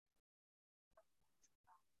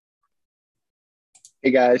Hey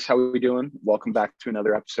guys, how are we doing? Welcome back to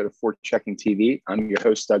another episode of For Checking TV. I'm your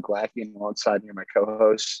host, Doug Glacky, and alongside me are my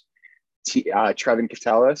co-hosts, Trevin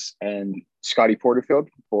Catellus and Scotty Porterfield.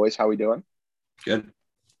 Boys, how we doing? Good.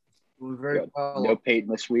 Doing very Good. well. No Peyton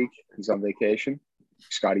this week. He's on vacation.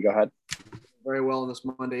 Scotty, go ahead. Very well this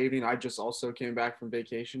Monday evening. I just also came back from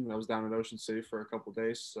vacation. I was down in Ocean City for a couple of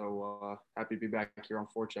days, so happy to be back here on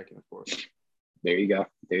Forechecking, of course. There you go.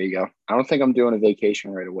 There you go. I don't think I'm doing a vacation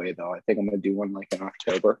right away though. I think I'm gonna do one like in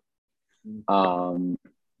October. I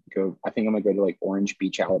think I'm gonna go to like Orange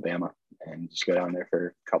Beach, Alabama, and just go down there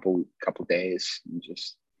for a couple days and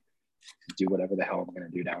just do whatever the hell I'm gonna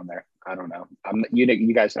do down there. I don't know.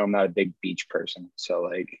 You guys know I'm not a big beach person, so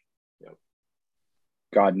like,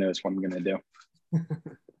 God knows what I'm gonna do.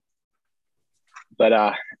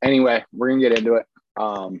 But anyway, we're gonna get into it.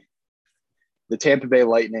 The Tampa Bay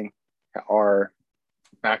Lightning are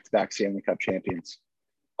back-to-back Stanley Cup champions.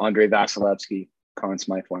 Andrei Vasilevsky, Conn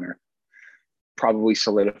Smythe winner, probably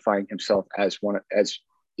solidifying himself as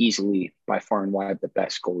easily by far and wide the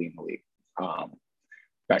best goalie in the league,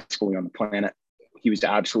 best goalie on the planet. He was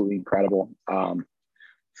absolutely incredible.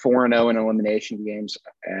 4-0 in elimination games,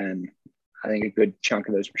 and I think a good chunk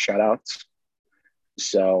of those were shutouts.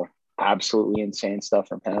 So absolutely insane stuff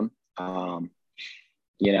from him.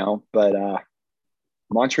 But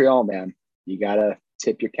Montreal, man, you gotta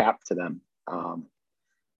tip your cap to them.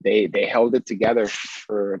 They held it together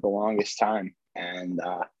for the longest time, and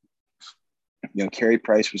Carey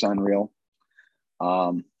Price was unreal.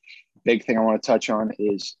 Big thing I want to touch on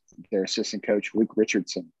is their assistant coach Luke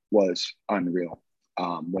Richardson was unreal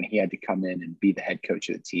when he had to come in and be the head coach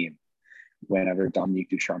of the team whenever Dominique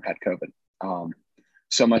Ducharme had COVID.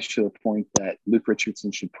 So much to the point that Luke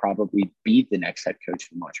Richardson should probably be the next head coach of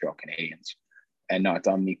the Montreal Canadiens and not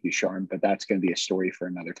Dominique Ducharme, but that's going to be a story for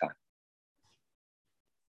another time.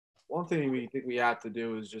 One thing we think we have to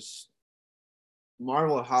do is just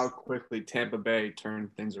marvel at how quickly Tampa Bay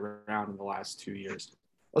turned things around in the last 2 years.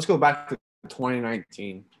 Let's go back to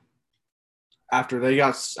 2019. After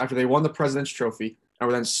they won the President's Trophy and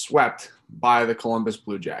were then swept by the Columbus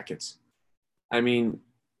Blue Jackets. I mean,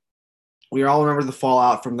 we all remember the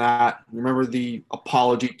fallout from that. Remember the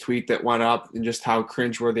apology tweet that went up and just how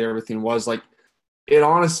cringeworthy everything was. Like, it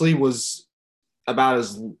honestly was about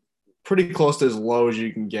as pretty close to as low as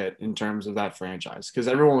you can get in terms of that franchise, because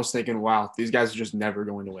everyone was thinking, wow, these guys are just never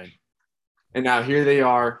going to win. And now here they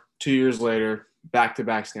are 2 years later,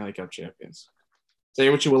 back-to-back Stanley Cup champions. Say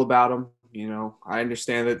what you will about them. I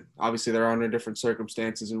understand that obviously they're under different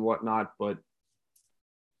circumstances and whatnot, but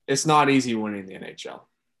it's not easy winning the NHL.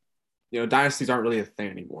 Dynasties aren't really a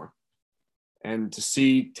thing anymore. And to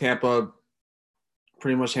see Tampa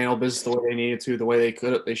pretty much handle business the way they needed to, the way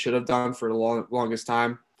they should have done for the longest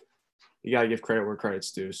time, you got to give credit where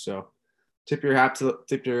credit's due. So tip your cap to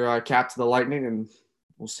the Lightning, and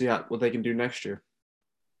we'll see what they can do next year.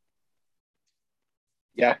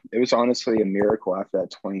 Yeah, it was honestly a miracle after that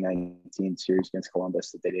 2019 series against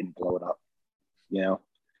Columbus that they didn't blow it up,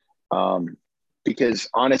 because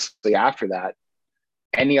honestly, after that,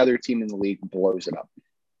 any other team in the league blows it up.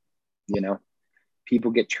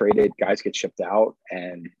 People get traded, guys get shipped out,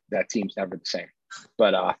 and that team's never the same.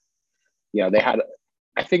 But they had,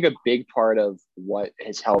 I think, a big part of what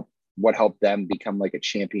helped them become like a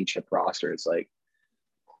championship roster is like,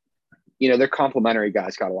 their complementary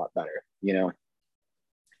guys got a lot better.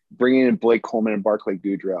 Bringing in Blake Coleman and Barclay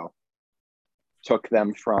Goodrow took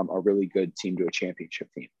them from a really good team to a championship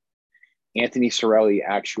team. Anthony Cirelli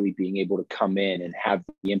actually being able to come in and have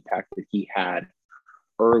the impact that he had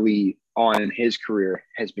early on in his career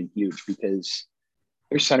has been huge, because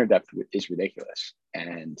their center depth is ridiculous.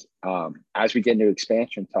 And as we get into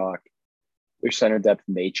expansion talk, their center depth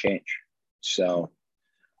may change. So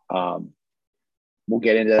we'll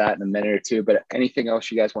get into that in a minute or two. But anything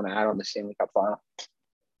else you guys want to add on the Stanley Cup final?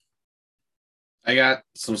 I got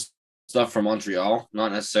some stuff from Montreal,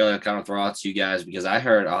 not necessarily kind of throw out to you guys, because I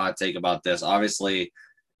heard a hot take about this. Obviously,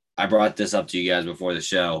 I brought this up to you guys before the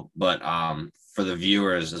show, but for the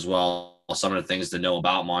viewers as well, some of the things to know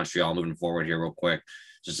about Montreal moving forward here real quick,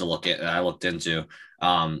 just to look at, I looked into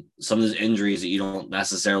some of those injuries that you don't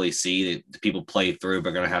necessarily see that people play through, but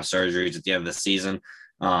are going to have surgeries at the end of the season.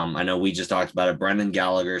 I know we just talked about it. Brendan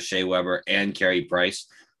Gallagher, Shea Weber, and Carey Price.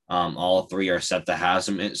 All three are set to have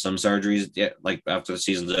some surgeries, like after the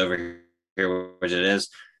season's over here, which it is.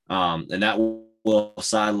 And that will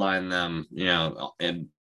sideline them, and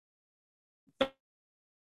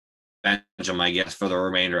bench them, I guess, for the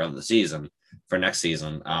remainder of the season, for next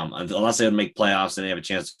season. Unless they would make playoffs and they have a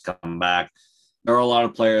chance to come back. There are a lot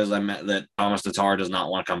of players I met that Thomas Tatar does not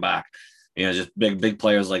want to come back. Just big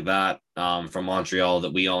players like that from Montreal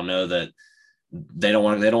that we all know that they don't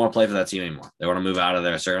want to play for that team anymore. They want to move out of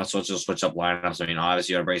there. So they're going to switch up lineups. I mean,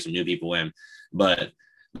 obviously you got to bring some new people in, but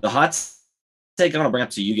the hot take I want to bring up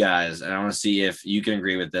to you guys, and I want to see if you can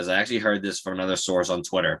agree with this. I actually heard this from another source on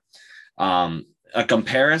Twitter. A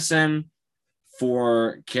comparison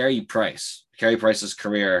for Carey Price's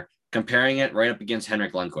career, comparing it right up against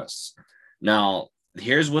Henrik Lundqvist's. Now,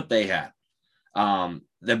 here's what they had.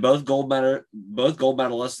 They're both gold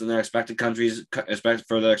medalists in their respective countries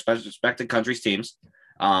teams.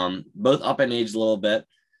 Both up in age a little bit.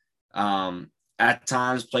 At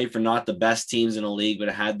times played for not the best teams in the league, but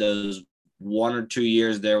had those 1 or 2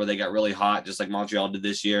 years there where they got really hot, just like Montreal did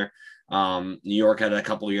this year. New York had a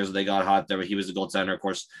couple of years where they got hot there, but he was the goaltender. Of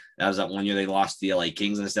course, that was that 1 year they lost to the LA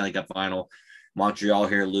Kings in the Stanley Cup final. Montreal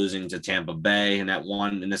here losing to Tampa Bay in that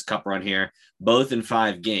one in this cup run here, both in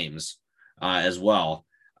 5 games as well.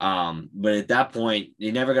 But at that point, they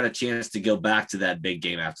never got a chance to go back to that big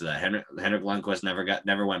game after that. Henrik Lundqvist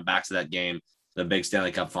never went back to that game, the big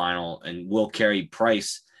Stanley Cup final, and will Carey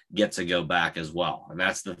Price get to go back as well? And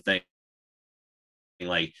that's the thing.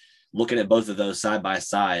 Like, looking at both of those side by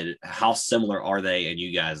side, how similar are they in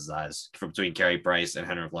you guys' eyes between Carey Price and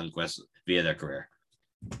Henrik Lundqvist via their career?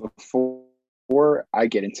 Before I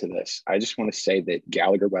get into this, I just want to say that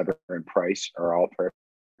Gallagher, Weber, and Price are all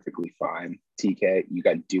perfectly fine. TK, you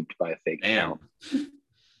got duped by a fake account.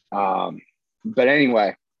 But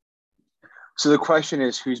anyway, so the question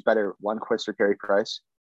is, who's better, Lundqvist or Carey Price?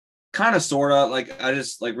 Kind of, sort of. Like, I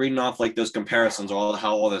just like reading off like those comparisons,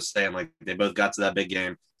 how all they're saying. Like, they both got to that big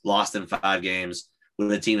game, lost in 5 games with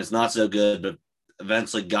a team that's not so good, but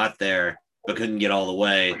eventually got there, but couldn't get all the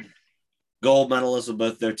way. Gold medalists with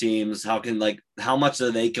both their teams. How much do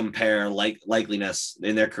they compare likeliness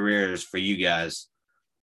in their careers for you guys?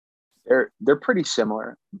 They're pretty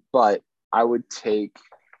similar, but I would take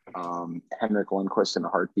Henrik Lundqvist in a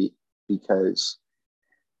heartbeat because,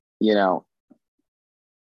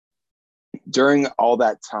 during all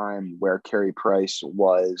that time where Carey Price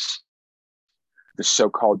was the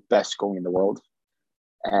so-called best goalie in the world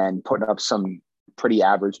and putting up some pretty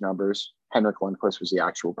average numbers, Henrik Lundqvist was the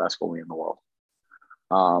actual best goalie in the world.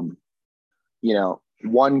 1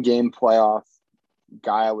 game playoff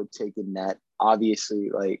guy I would take in net, obviously,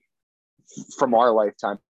 like, from our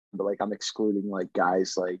lifetime, but like I'm excluding like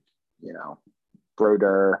guys like,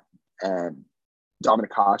 Brodeur and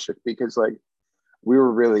Dominic Hasek, because like we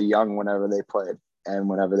were really young whenever they played and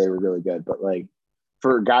whenever they were really good. But like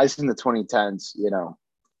for guys in the 2010s,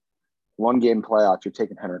 1 game playoff, you're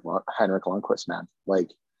taking Henrik Lundqvist, man.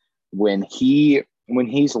 Like when he's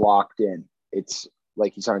locked in, it's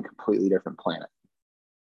like he's on a completely different planet.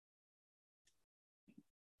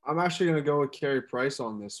 I'm actually going to go with Carey Price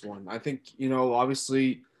on this one. I think,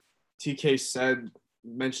 obviously TK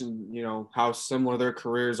mentioned, how similar their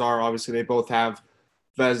careers are. Obviously, they both have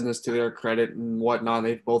Vezinas to their credit and whatnot.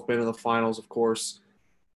 They've both been in the finals, of course.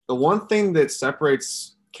 The one thing that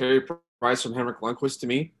separates Carey Price from Henrik Lundqvist to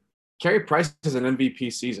me, Carey Price has an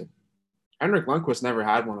MVP season. Henrik Lundqvist never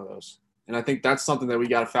had one of those. And I think that's something that we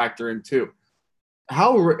got to factor in too.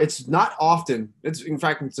 It's not often, it's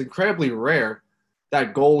incredibly rare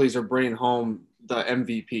that goalies are bringing home the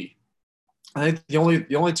MVP. I think the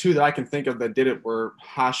only 2 that I can think of that did it were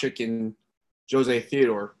Hasek and Jose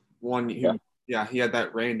Theodore. He had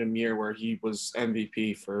that random year where he was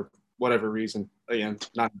MVP for whatever reason. Again,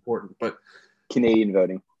 not important, but Canadian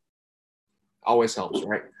voting always helps,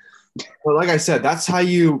 right? But like I said, I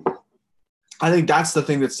think that's the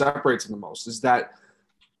thing that separates him the most is that,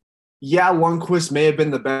 Lundqvist may have been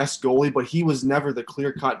the best goalie, but he was never the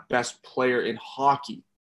clear-cut best player in hockey.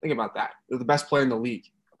 Think about that. They're the best player in the league.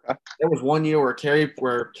 Okay. There was 1 year where Carey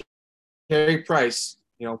Price,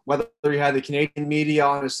 whether he had the Canadian media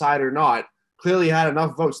on his side or not, clearly had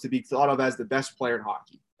enough votes to be thought of as the best player in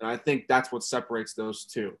hockey. And I think that's what separates those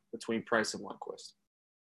 2 between Price and Lundqvist.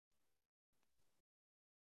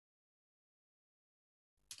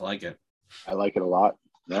 I like it. I like it a lot.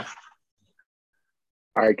 Yeah.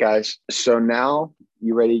 All right, guys. So now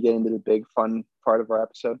you ready to get into the big fun part of our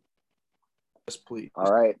episode? Yes, please.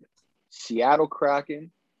 All right. Seattle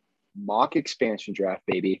Kraken mock expansion draft,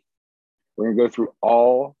 baby. We're going to go through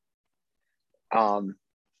all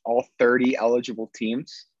 30 eligible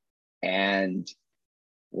teams, and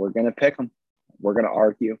we're going to pick them. We're going to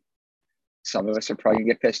argue. Some of us are probably going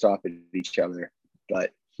to get pissed off at each other,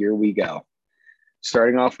 but here we go.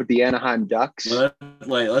 Starting off with the Anaheim Ducks.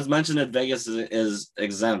 Let's mention that Vegas is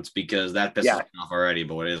exempt because that pisses me off already,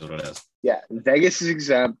 but it is what it is. Yeah, Vegas is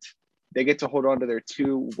exempt. They get to hold on to their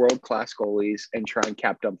 2 world-class goalies and try and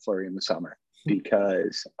cap dump Fleury in the summer.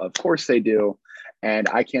 because of course they do. And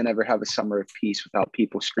I can't ever have a summer of peace without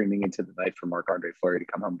people screaming into the night for Marc-Andre Fleury to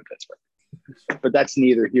come home to Pittsburgh. But that's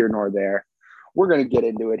neither here nor there. We're going to get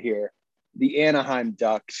into it here. The Anaheim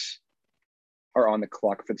Ducks are on the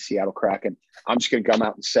clock for the Seattle Kraken. I'm just going to come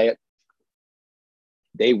out and say it.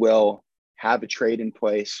 They will have a trade in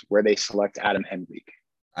place where they select Adam Henrique.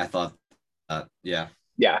 I thought, yeah.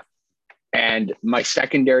 Yeah. And my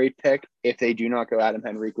secondary pick, if they do not go Adam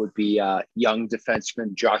Henrique, would be young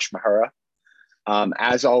defenseman Josh Mahura.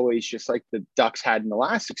 As always, just like the Ducks had in the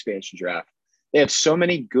last expansion draft, they have so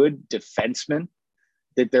many good defensemen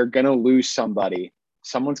that they're going to lose somebody.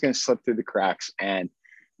 Someone's going to slip through the cracks. And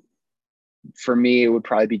for me, it would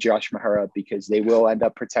probably be Josh Mahura because they will end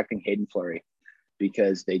up protecting Hayden Fleury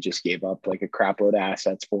because they just gave up like a crap load of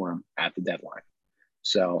assets for him at the deadline.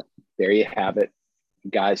 So there you have it.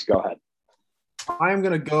 Guys, go ahead. I'm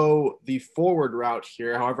going to go the forward route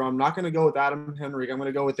here. However, I'm not going to go with Adam Henrique. I'm going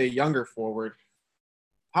to go with a younger forward.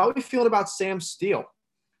 How are you feeling about Sam Steele?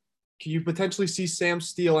 Can you potentially see Sam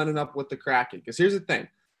Steele ending up with the Kraken? Because here's the thing.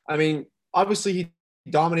 I mean, obviously he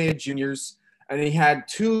dominated juniors, and he had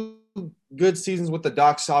 2 good seasons with the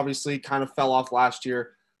Ducks, obviously kind of fell off last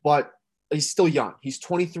year. But he's still young. He's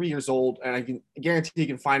 23 years old, and I can guarantee he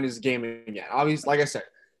can find his game again. Obviously, like I said,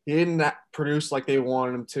 he didn't produce like they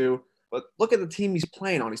wanted him to. But look at the team he's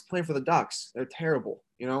playing on. He's playing for the Ducks. They're terrible,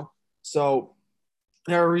 you know? So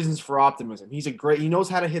there are reasons for optimism. He knows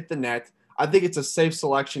how to hit the net. I think it's a safe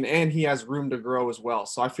selection, and he has room to grow as well.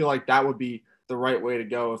 So I feel like that would be the right way to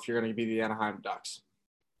go if you're going to be the Anaheim Ducks.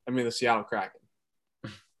 I mean, the Seattle Kraken.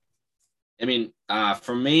 I mean,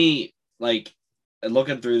 for me, like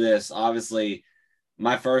looking through this, obviously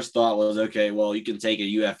my first thought was, okay, well, you can take a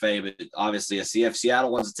UFA, but obviously if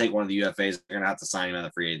Seattle wants to take one of the UFAs, they're going to have to sign him at the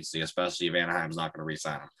free agency, especially if Anaheim's not going to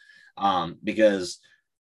re-sign him. Because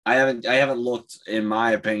I haven't looked, in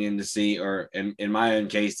my opinion, to see, or in my own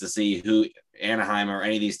case, to see who Anaheim or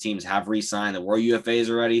any of these teams have re-signed that were UFAs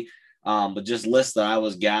already. But just lists that I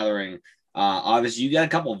was gathering, obviously you got a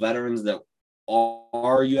couple of veterans that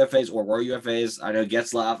are UFAs or were UFAs. I know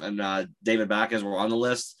Getzlaf and David Backes were on the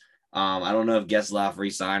list. I don't know if Getzlaf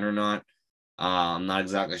re-signed or not. I'm not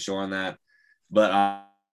exactly sure on that. But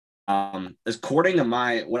according to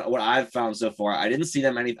what I've found so far, I didn't see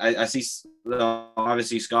them any. I see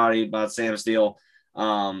obviously Scotty about Sam Steele,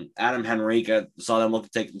 Adam Henrique. I saw them look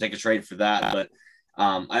to take a trade for that, but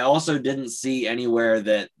I also didn't see anywhere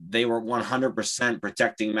that they were 100%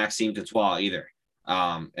 protecting Maxime Courtois either.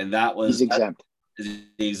 And that was he's exempt.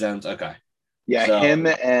 Exempt. Okay. Yeah, so, him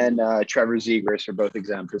and Trevor Zegras are both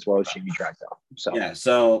exempt, as well as Jimmy Drexel. So yeah,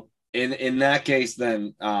 so in that case,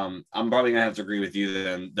 then I'm probably gonna have to agree with you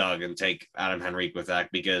then, Doug, and take Adam Henrique with that,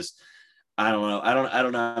 because I don't know. I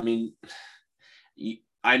don't know. I mean,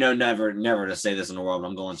 I know never to say this in the world, but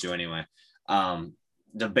I'm going to anyway.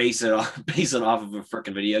 To base it off of a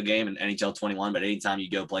freaking video game in NHL 21, but anytime you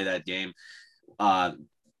go play that game,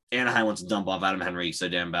 Anaheim wants to dump off Adam Henrique so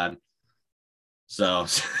damn bad. So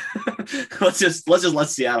let's just let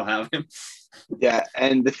Seattle have him. Yeah,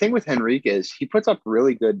 and the thing with Henrique is he puts up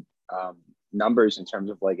really good numbers in terms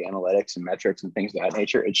of like analytics and metrics and things of that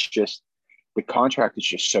nature. It's just the contract is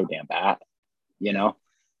just so damn bad, you know?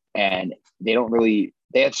 And they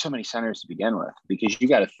have so many centers to begin with, because you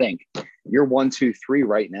got to think your 1, 2, 3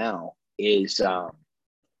 right now is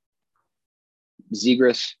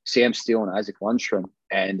Zegras, Sam Steele, and Isaac Lundstrom.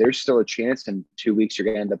 And there's still a chance in 2 weeks you're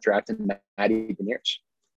going to end up drafting Matty Beniers.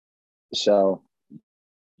 So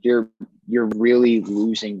you're really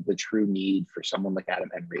losing the true need for someone like Adam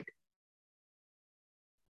Henrique.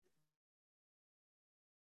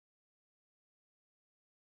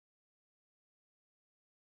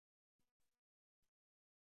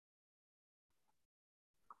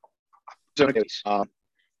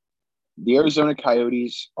 The Arizona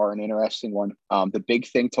Coyotes are an interesting one. The big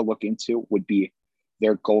thing to look into would be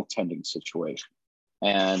their goaltending situation.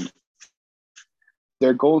 And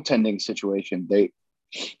their goaltending situation,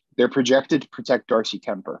 they're projected to protect Darcy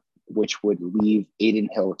Kemper, which would leave Adin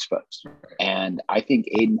Hill exposed. And I think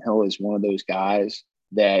Adin Hill is one of those guys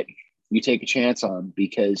that you take a chance on,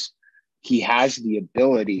 because he has the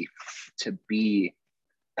ability to be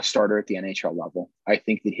a starter at the NHL level. I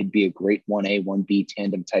think that he'd be a great 1A, 1B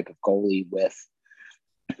tandem type of goalie with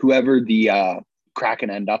whoever the Kraken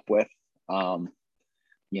end up with.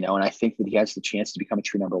 And I think that he has the chance to become a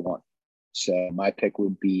true number 1. So my pick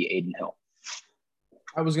would be Adin Hill.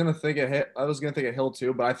 I was gonna think of Hill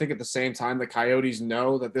too, but I think at the same time the Coyotes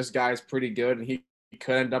know that this guy is pretty good, and he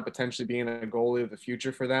could end up potentially being a goalie of the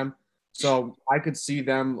future for them. So I could see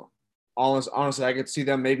them, honestly, I could see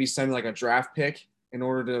them maybe sending like a draft pick in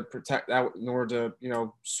order to protect that, in order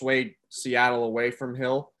to, sway Seattle away from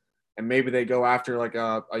Hill. And maybe they go after like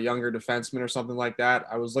a younger defenseman or something like that.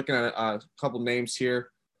 I was looking at a couple names here.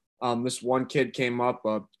 This one kid came up,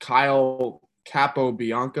 Kyle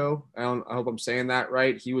Capobianco. I hope I'm saying that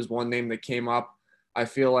right. He was one name that came up. I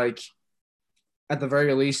feel like at the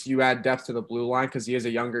very least you add depth to the blue line because he is a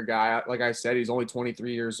younger guy. Like I said, he's only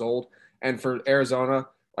 23 years old. And for Arizona,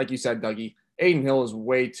 like you said, Dougie, Aiden Hill is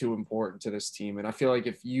way too important to this team. And I feel like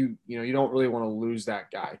if you don't really want to lose that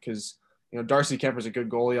guy because – Darcy Kemper's a good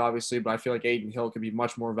goalie, obviously, but I feel like Aiden Hill could be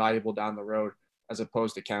much more valuable down the road as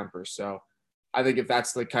opposed to Kemper. So I think if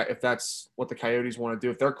that's what the Coyotes want to do,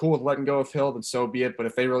 if they're cool with letting go of Hill, then so be it. But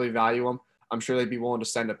if they really value him, I'm sure they'd be willing to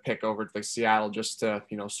send a pick over to Seattle just to,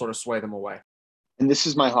 sort of sway them away. And this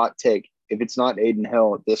is my hot take. If it's not Aiden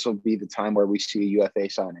Hill, this will be the time where we see a UFA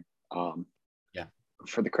signing.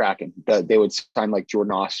 For the Kraken, they would sign like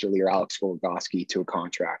Jordan Osterley or Alex Goligoski to a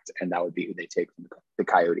contract, and that would be who they take from the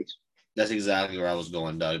Coyotes. That's exactly where I was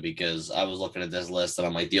going, Doug, because I was looking at this list and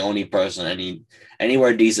I'm like, the only person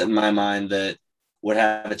anywhere decent in my mind that would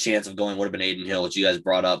have a chance of going would have been Aiden Hill, which you guys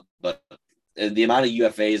brought up. But the amount of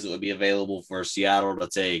UFAs that would be available for Seattle to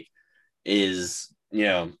take is,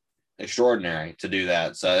 extraordinary to do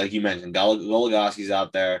that. So like you mentioned, Goligoski's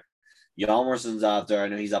out there. Hjalmarsson's out there. I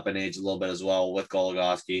know he's up in age a little bit as well with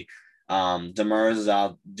Goligoski. Demers is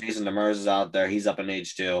out. Jason Demers is out there. He's up in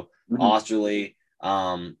age too. Mm-hmm. Osterley,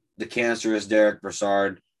 the cancerous Derek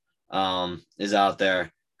Brassard is out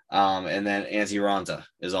there. And then Antti Ranta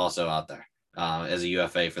is also out there as a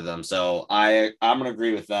UFA for them. So I'm going to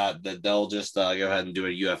agree with that they'll just go ahead and do a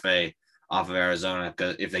UFA off of Arizona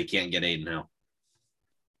if they can't get Aiden Hill.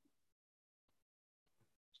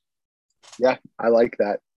 Yeah, I like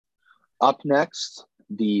that. Up next,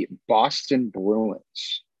 the Boston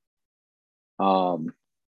Bruins.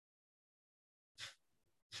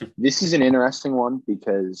 This is an interesting one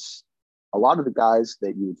because a lot of the guys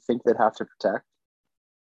that you would think they'd have to protect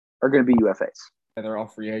are going to be UFAs. And they're all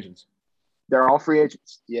free agents. They're all free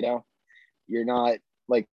agents. You're not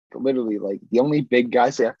like literally like the only big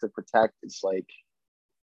guys they have to protect is like,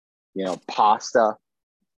 Pasta,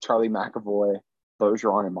 Charlie McAvoy,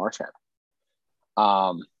 Bergeron, and Marchand.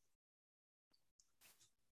 I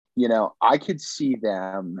could see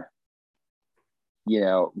them,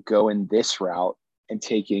 going this route and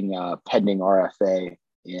taking pending RFA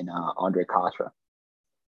in Andre Katra.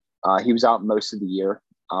 He was out most of the year.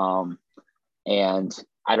 And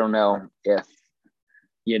I don't know if,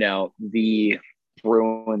 the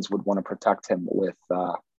Bruins would want to protect him with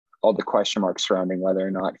all the question marks surrounding whether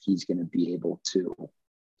or not he's going to be able to,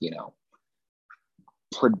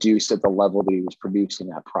 produce at the level that he was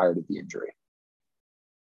producing at prior to the injury.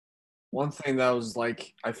 One thing that was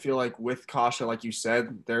like, I feel like with Kasha, like you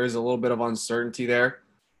said, there is a little bit of uncertainty there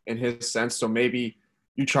in his sense. So maybe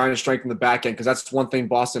you trying to strengthen the back end because that's one thing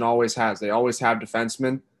Boston always has. They always have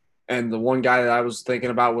defensemen. And the one guy that I was thinking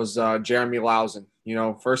about was Jeremy Lausen.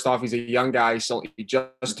 First off, he's a young guy. He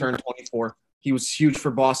just turned 24. He was huge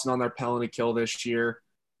for Boston on their penalty kill this year.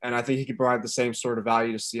 And I think he could provide the same sort of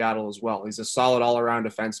value to Seattle as well. He's a solid all-around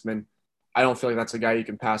defenseman. I don't feel like that's a guy you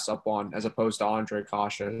can pass up on as opposed to Andre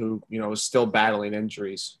Kasha, who, is still battling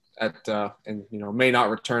injuries and may not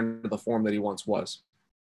return to the form that he once was.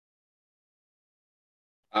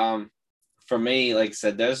 For me, like I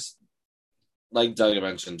said, there's, like Doug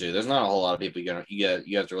mentioned too, there's not a whole lot of people you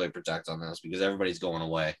have to really protect on this because everybody's going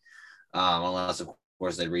away. Unless of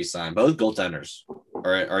course they re-sign. Both goaltenders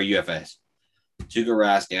are UFAs. Tuukka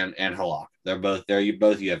Rask and Halak. They're both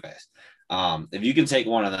UFAs. If you can take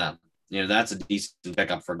one of them, that's a decent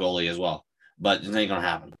pickup for goalie as well. But it ain't gonna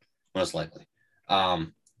happen, most likely.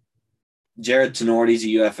 Jared Tenorti's a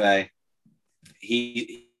UFA.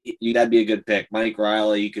 That'd be a good pick. Mike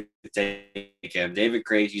Riley, you could take him. David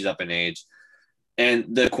Krejci's up in age.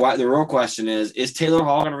 And the real question is Taylor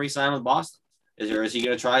Hall going to re-sign with Boston? Is he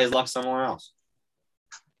going to try his luck somewhere else?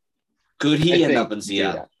 Could he end up in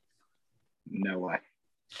Seattle? No way.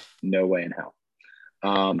 No way in hell.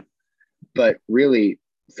 But really,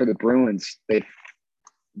 for the Bruins, the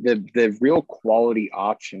real quality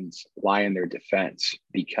options lie in their defense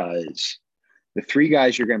because the three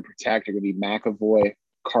guys you're going to protect are going to be McAvoy,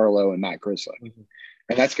 Carlo, and Matt Grizzly. Mm-hmm.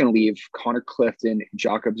 And that's going to leave Connor Clifton,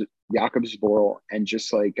 Jakob Zboril, and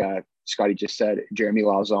just like Scotty just said, Jeremy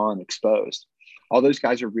Lauzon exposed. All those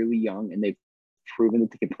guys are really young, and they've proven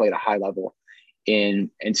that they can play at a high level and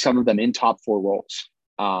some of them in top four roles.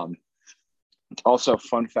 Also,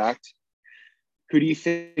 fun fact, who do you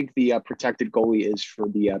think the protected goalie is for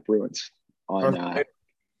the Bruins?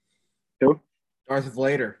 Who? Darth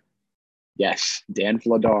Vader. Yes, Dan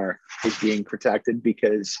Vladar is being protected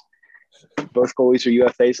because both goalies are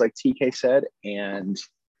UFAs, like TK said, and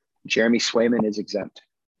Jeremy Swayman is exempt.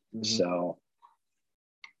 Mhm. So,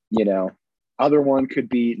 other one could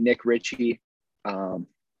be Nick Ritchie. I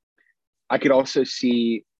could also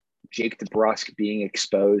see Jake DeBrusk being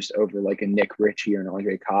exposed over like a Nick Ritchie or an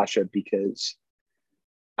Andre Kasha because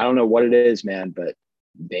I don't know what it is, man, but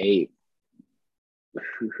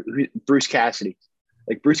Bruce Cassidy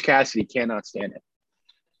cannot stand it,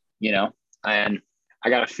 and I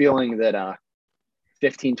got a feeling that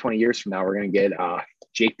 15, 20 years from now, we're going to get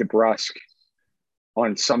Jake DeBrusk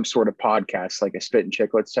on some sort of podcast, like a Spit and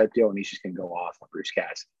Chicklets type deal, and he's just going to go off on Bruce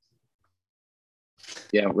Cassidy.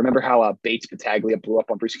 Remember how Bates Battaglia blew up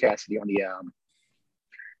on Bruce Cassidy on the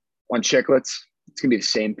on Chicklets? It's going to be the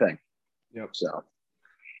same thing. Yep. So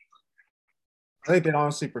I think they'd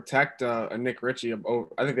honestly protect a Nick Ritchie.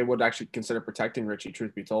 I think they would actually consider protecting Ritchie,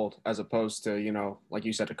 truth be told, as opposed to, like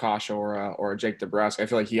you said, a Kasha or a Jake DeBrusk. I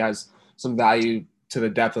feel like he has some value to the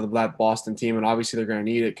depth of that Boston team, and obviously they're going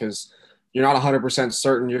to need it because you're not 100%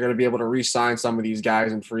 certain you're going to be able to re-sign some of these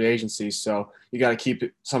guys in free agency. So you got to keep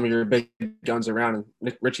some of your big guns around, and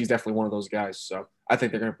Nick Ritchie's definitely one of those guys. So I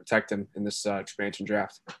think they're going to protect him in this expansion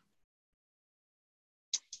draft.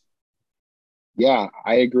 Yeah,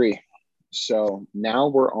 I agree. So now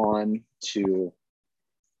we're on to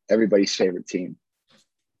everybody's favorite team,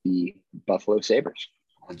 the Buffalo Sabres.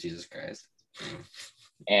 Oh, Jesus Christ.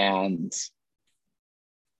 And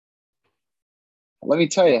let me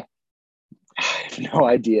tell you, I have no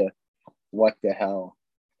idea what the hell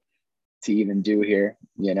to even do here,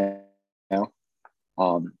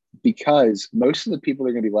 because most of the people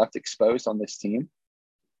that are going to be left exposed on this team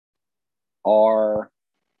are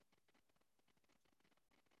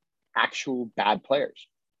actual bad players,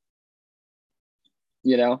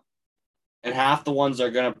 And half the ones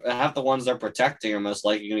they're protecting are most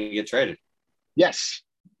likely going to get traded. Yes.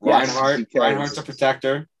 Reinhardt's a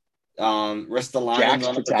protector. Ristolainen's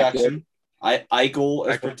on a protection. Eichel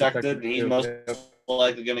is protected, and he's most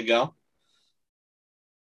likely going to go.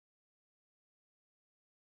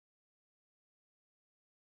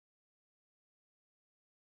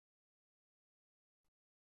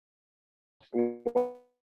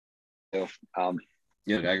 Yeah,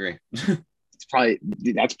 I agree.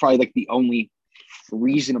 That's probably like the only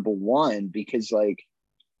reasonable one because, like,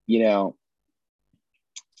 you're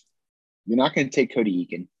not going to take Cody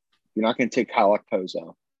Eakin. You're not going to take Kyle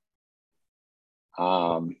Okposo.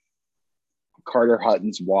 Carter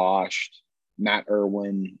Hutton's washed. Matt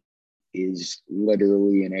Irwin is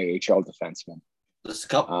literally an AHL defenseman. There's a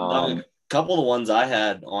couple of the ones I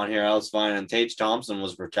had on here, I was fine. And Tage Thompson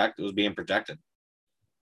was being protected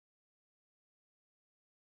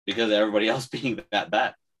because of everybody else being that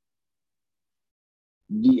bad.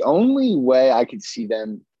 The only way I could see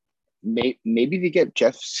them, maybe they get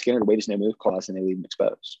Jeff Skinner to waive his no move clause and they leave him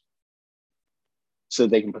exposed, so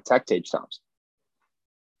they can protect Tage Thompson.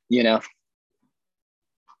 I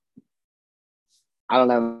don't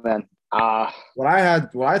know, man. What I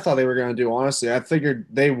thought they were going to do, honestly, I figured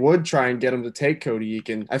they would try and get him to take Cody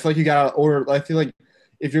Eakin. I feel like you got to order. I feel like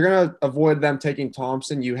if you're going to avoid them taking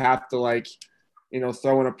Thompson, you have to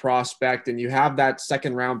throw in a prospect, and you have that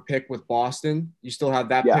second round pick with Boston. You still have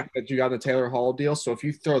that pick that you got in the Taylor Hall deal. So if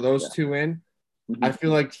you throw those two in, I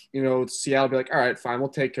feel like, Seattle be like, all right, fine, we'll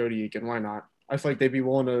take Cody Eakin. Why not? I feel like they'd be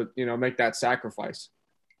willing to, make that sacrifice.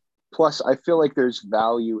 Plus, I feel like there's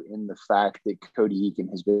value in the fact that Cody Eakin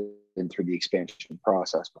has been through the expansion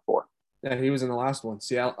process before. Yeah, he was in the last one.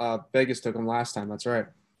 Seattle, Vegas took him last time. That's right.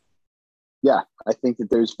 Yeah, I think that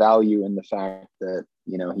there's value in the fact that,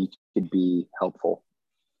 he could be helpful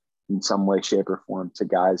in some way, shape, or form to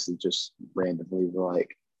guys that just randomly were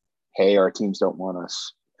like, hey, our teams don't want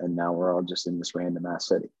us, and now we're all just in this random ass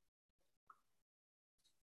city.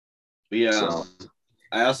 Yeah. So,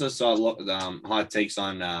 I also saw hot takes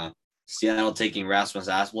on Seattle taking Rasmus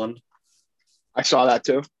Asplund. I saw that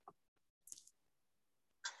too.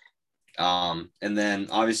 And then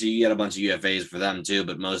obviously you get a bunch of UFAs for them too,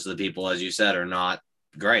 but most of the people, as you said, are not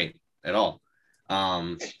great at all.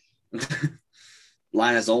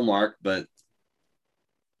 Linus Ullmark, but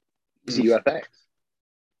he's a UFA.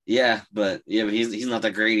 Yeah, but he's not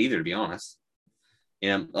that great either, to be honest.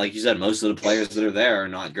 Like you said, most of the players that are there are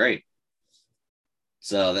not great.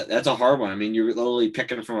 So that's a hard one. I mean, you're literally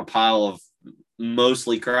picking from a pile of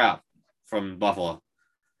mostly crap from Buffalo,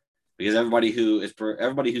 because everybody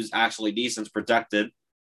who's actually decent is protected,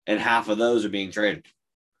 and half of those are being traded.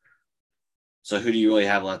 So who do you really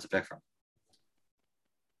have left to pick from?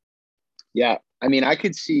 Yeah, I mean, I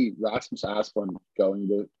could see Rasmus Asplund going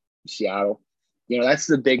to Seattle. That's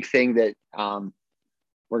the big thing that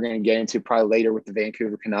we're going to get into probably later with the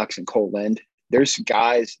Vancouver Canucks and Cole Lind. There's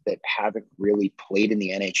guys that haven't really played in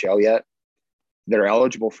the NHL yet that are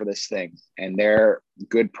eligible for this thing, and they're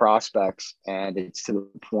good prospects. And it's to the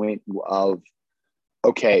point of,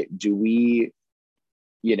 okay, do we,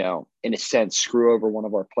 in a sense, screw over one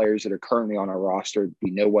of our players that are currently on our roster?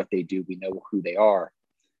 We know what they do. We know who they are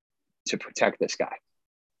to protect this guy.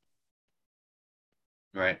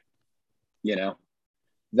 Right.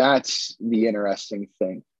 That's the interesting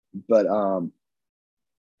thing. But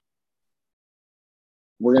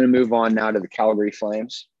we're going to move on now to the Calgary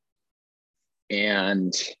Flames.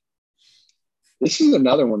 And this is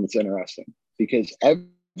another one that's interesting because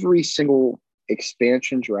every single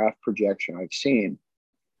expansion draft projection I've seen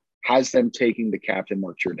has them taking the captain,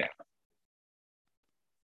 Mark Giordano.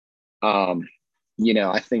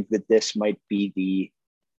 I think that this might be the,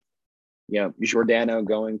 Giordano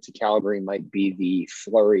going to Calgary might be the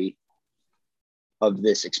flurry of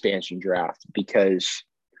this expansion draft because,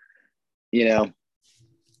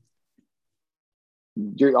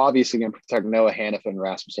 you're obviously going to protect Noah Hannafin and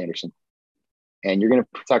Rasmus Anderson. And you're going to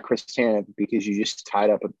protect Chris Tanev because you just tied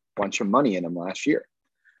up a bunch of money in him last year,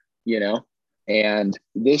 And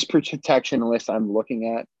this protection list I'm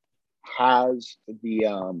looking at has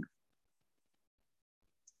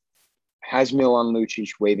has Milan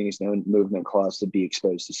Lucic waiving his no movement clause to be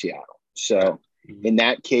exposed to Seattle. So in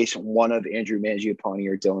that case, one of Andrew Mangiapane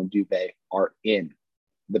or Dylan Dubé are in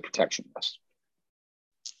the protection list.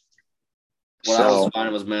 Well, I was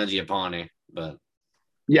fine with Mangiapane, but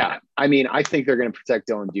yeah, I think they're going to protect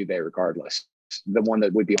Dylan Dubé regardless. The one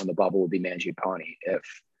that would be on the bubble would be Mangiapane if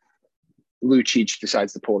Lucic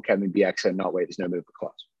decides to pull a Kevin Bieksa and not waive his no movement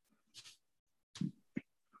clause.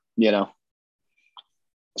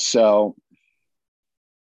 So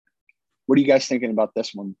what are you guys thinking about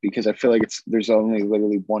this one? Because I feel like there's only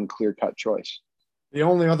literally one clear-cut choice. The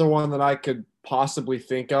only other one that I could possibly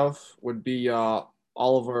think of would be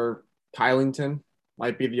Oliver Kylington.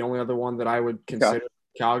 Might be the only other one that I would consider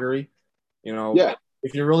Calgary.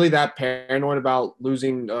 If you're really that paranoid about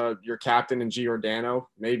losing your captain and Giordano,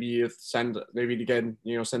 maybe send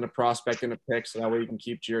a prospect in a pick so that way you can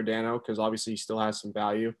keep Giordano because obviously he still has some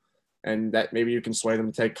value, and that maybe you can sway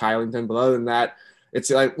them to take Kylington. But other than that, it's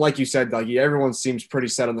like you said, Dougie, everyone seems pretty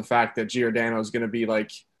set on the fact that Giordano is going to be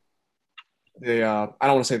like the I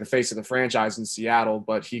don't want to say the face of the franchise in Seattle,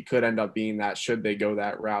 but he could end up being that should they go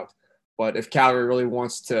that route. But if Calgary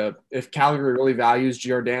really values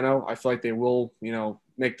Giordano, I feel like they will,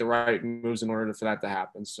 make the right moves in order for that to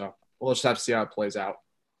happen. So we'll just have to see how it plays out.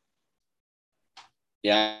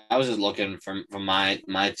 Yeah, I was just looking from my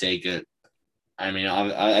take.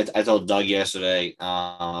 I told Doug yesterday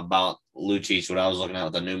about Lucic, what I was looking at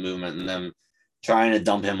with the new movement and them trying to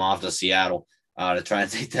dump him off to Seattle to try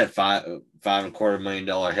and take that $5.25 million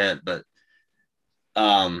hit. But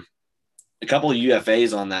a couple of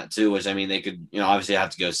UFAs on that too, which they could, obviously have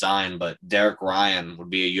to go sign, but Derek Ryan would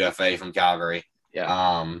be a UFA from Calgary.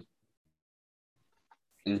 Yeah.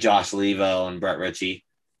 And Josh Levo and Brett Ritchie.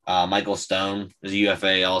 Michael Stone is a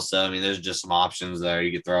UFA also. There's just some options there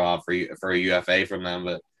you could throw out for a UFA from them.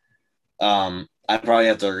 But I probably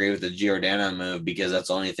have to agree with the Giordano move because that's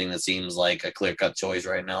the only thing that seems like a clear-cut choice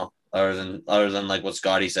right now, other than like what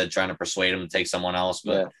Scotty said, trying to persuade him to take someone else.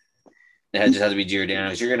 But it just has to be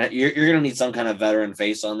Giordano. You're gonna need some kind of veteran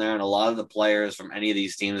face on there, and a lot of the players from any of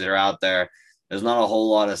these teams that are out there, there's not a whole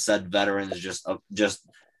lot of said veterans just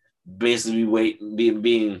basically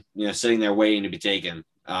being sitting there waiting to be taken.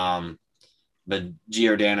 But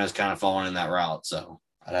Giordano's kind of fallen in that route, so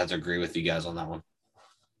I'd have to agree with you guys on that one.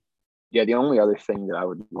 Yeah, the only other thing that I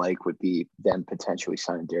would like would be them potentially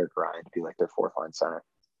signing Derek Ryan to be like their fourth line center.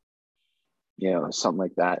 Something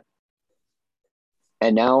like that.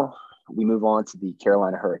 And now we move on to the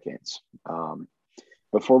Carolina Hurricanes.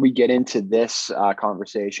 Before we get into this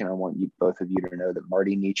conversation, I want both of you to know that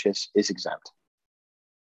Marty Necas is exempt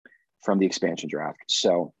from the expansion draft.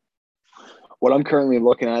 So what I'm currently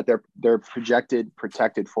looking at, their projected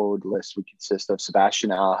protected forward list would consist of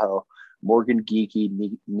Sebastian Aho, Morgan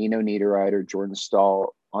Geekie, Nino Niederreiter, Jordan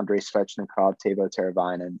Stahl, Andrei Svechnikov, Teuvo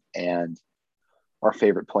Teravainen, and our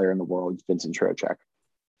favorite player in the world, Vincent Trocheck.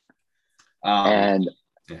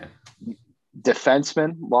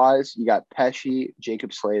 Defenseman wise, you got Pesci,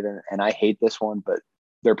 Jacob Slavin, and I hate this one, but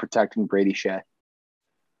they're protecting Brady Shea.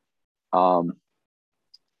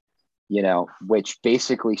 Which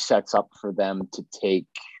basically sets up for them to take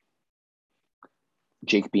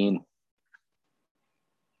Jake Bean.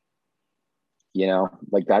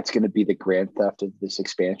 That's going to be the grand theft of this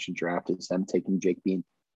expansion draft is them taking Jake Bean.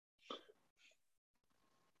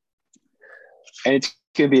 And it's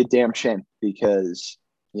going to be a damn shame because,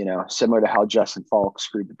 similar to how Justin Falk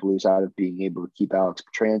screwed the Blues out of being able to keep Alex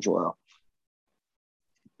Pietrangelo,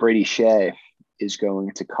 Brady Shea is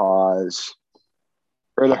going to cause,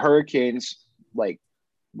 or the Hurricanes,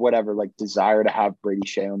 desire to have Brady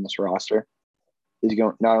Shea on this roster is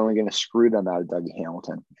not only going to screw them out of Dougie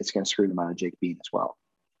Hamilton, it's going to screw them out of Jake Bean as well.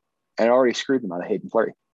 And it already screwed them out of Hayden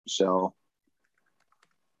Fleury. So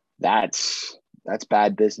that's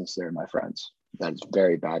bad business there, my friends. That is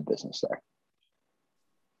very bad business there.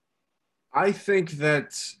 I think I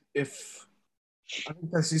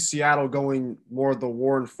see Seattle going more the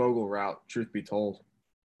Warren Fogle route, truth be told.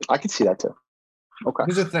 I can see that too. Okay.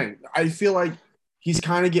 Here's the thing. I feel like he's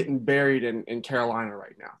kind of getting buried in Carolina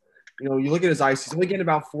right now. You look at his ice, he's only getting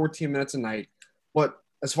about 14 minutes a night. But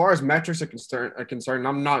as far as metrics are concerned,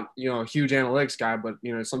 I'm not, a huge analytics guy, but,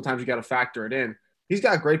 sometimes you got to factor it in. He's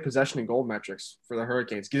got great possession and goal metrics for the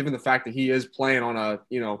Hurricanes, given the fact that he is playing on a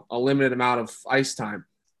limited amount of ice time.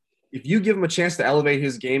 If you give him a chance to elevate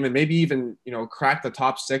his game and maybe even, crack the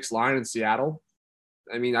top 6 line in Seattle,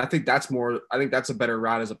 I think that's a better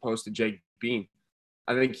route as opposed to Jake Bean.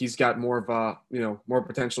 I think he's got more of a, more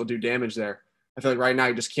potential to do damage there. I feel like right now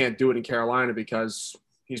he just can't do it in Carolina because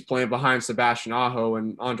he's playing behind Sebastian Aho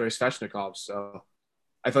and Andrei Svechnikov. So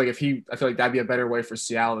I feel like that'd be a better way for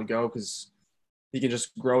Seattle to go because he can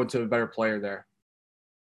just grow into a better player there.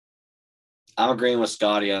 I'm agreeing with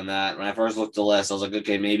Scotty on that. When I first looked at the list, I was like,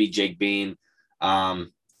 okay, maybe Jake Bean.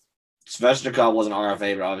 Svechnikov was an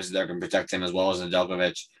RFA, but obviously they're going to protect him as well as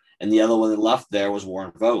Nedeljkovic. And the other one that left there was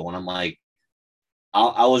Warren Fogle. And I'm like,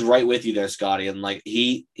 I was right with you there, Scotty. And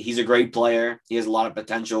he's a great player. He has a lot of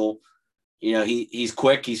potential. He's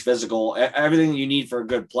quick, he's physical, everything you need for a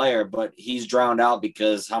good player, but he's drowned out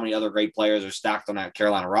because how many other great players are stacked on that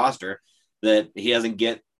Carolina roster that he doesn't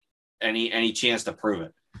get any chance to prove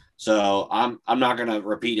it. So I'm not going to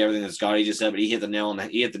repeat everything that Scotty just said, but he hit the nail on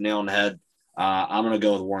the head. I'm going to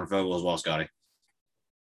go with Warren Fogle as well, Scotty.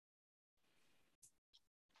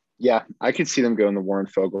 Yeah, I could see them going the Warren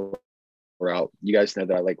Fogle route. You guys know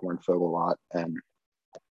that I like Warren Fogle a lot, and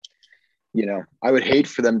I would hate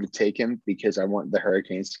for them to take him because I want the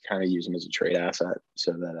Hurricanes to kind of use him as a trade asset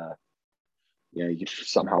so that you could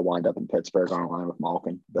somehow wind up in Pittsburgh on a line with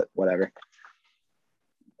Malkin, but whatever.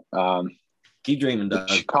 Keep dreaming, Doug.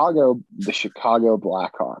 The Chicago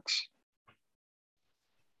Blackhawks.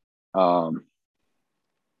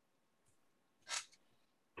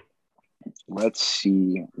 Let's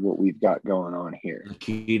see what we've got going on here.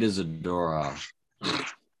 Nikita Zadorov.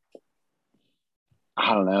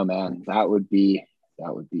 I don't know, man. That would be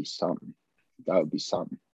something. That would be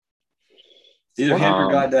something. Either him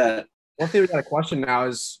or got that. One thing we got a question now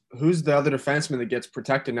is who's the other defenseman that gets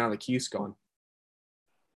protected now that Keith's gone?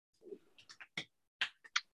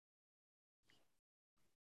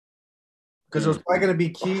 Because there's probably going to be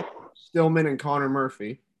Keith, Stillman, and Connor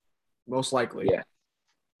Murphy, most likely.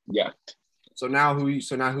 Yeah. So now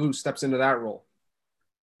who steps into that role?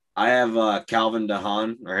 I have Calvin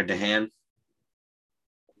DeHaan,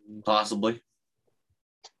 possibly.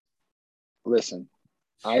 Listen,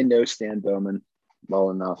 I know Stan Bowman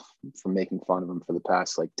well enough from making fun of him for the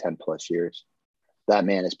past 10 plus years. That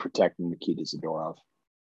man is protecting Nikita Zadorov.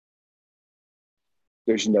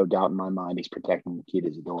 There's no doubt in my mind he's protecting Nikita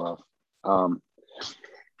Zadorov.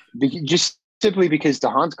 Just simply because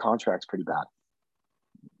DeHaan's contract's pretty bad.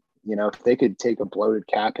 If they could take a bloated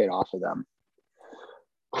cap hit off of them,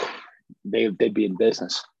 they'd be in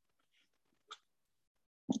business.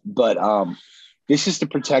 But this is the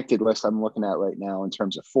protected list I'm looking at right now in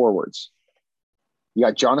terms of forwards. You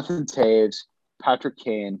got Jonathan Toews, Patrick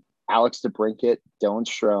Kane, Alex DeBrincat, Dylan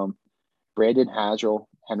Strome, Brandon Hazel,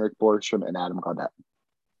 Henrik Borgstrom, and Adam Gaudette.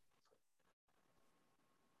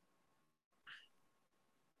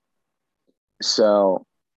 So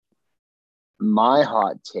my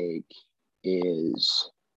hot take is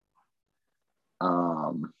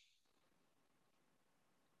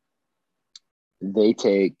they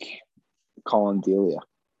take Colin Delia,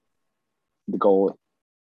 the goalie.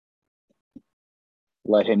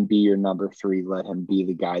 Let him be your number 3. Let him be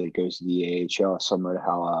the guy that goes to the AHL, similar to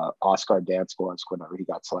how Oscar Dansk was whenever he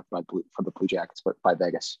got selected for the Blue Jackets by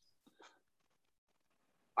Vegas.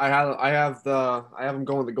 I have him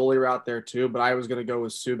going the goalie route there too, but I was going to go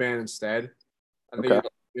with Subban instead. I think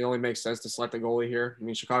it only makes sense to select a goalie here.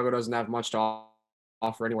 Chicago doesn't have much to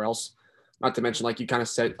offer anywhere else. Not to mention, like you kind of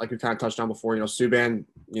said, like we kind of touched on before, Subban,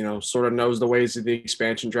 sort of knows the ways of the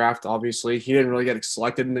expansion draft. Obviously, he didn't really get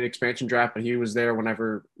selected in the expansion draft, but he was there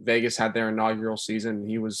whenever Vegas had their inaugural season.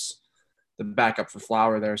 He was the backup for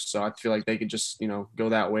Flower there, so I feel like they could just, go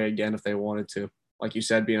that way again if they wanted to. like you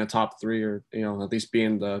said, being a top 3 or, at least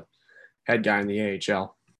being the head guy in the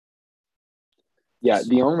AHL. Yeah,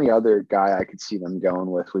 the only other guy I could see them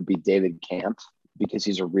going with would be David Camp, because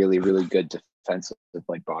he's a really, really good defensive,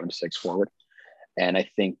 like bottom 6 forward. And I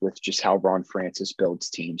think with just how Ron Francis builds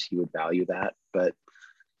teams, he would value that. But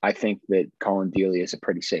I think that Colin Dealey is a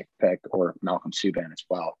pretty safe pick, or Malcolm Subban as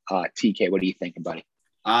well. TK, what are you thinking, buddy?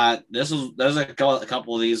 There's a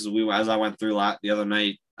couple of these as I went through the other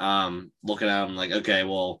night, looking at them like, okay,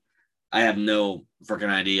 well, I have no freaking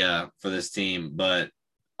idea for this team, but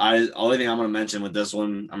only thing I'm going to mention with this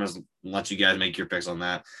one, I'm going to let you guys make your picks on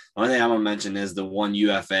that. The only thing I'm going to mention is the one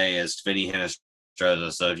UFA is Finney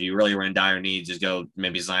Hinostroza. So if you really were in dire need, just go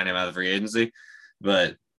maybe sign him out of the free agency.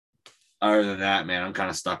 But other than that, man, I'm kind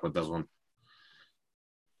of stuck with this one.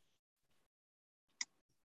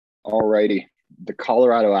 All righty. The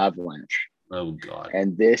Colorado Avalanche. Oh, God.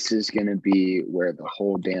 And this is going to be where the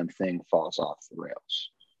whole damn thing falls off the rails,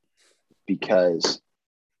 because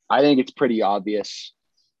I think it's pretty obvious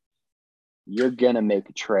you're going to make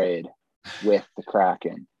a trade with the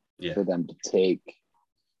Kraken for them to take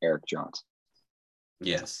Erik Johnson.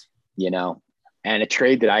 Yes. And a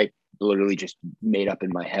trade that I literally just made up in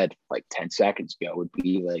my head like 10 seconds ago would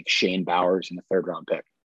be like Shane Bowers in the 3rd round pick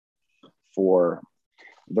for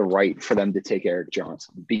the right for them to take Erik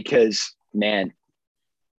Johnson, because, man,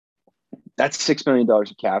 that's $6 million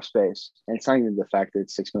of cap space. And it's not even the fact that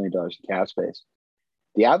it's $6 million of cap space.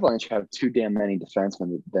 The Avalanche have too damn many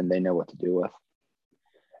defensemen than they know what to do with.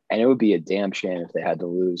 And it would be a damn shame if they had to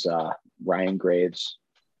lose Ryan Graves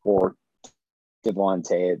or Devon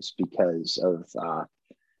Taves because of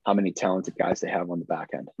how many talented guys they have on the back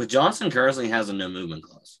end. But Johnson currently has a no movement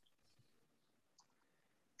clause.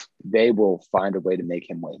 They will find a way to make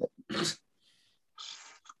him waive it.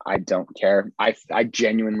 I don't care. I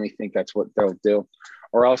genuinely think that's what they'll do.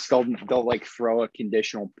 Or else they'll like throw a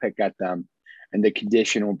conditional pick at them, and the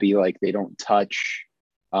condition will be like they don't touch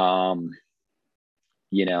any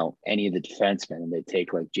of the defensemen, and they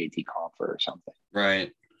take like JT Compher or something.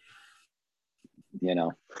 Right.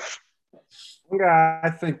 One guy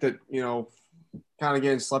I think that, kind of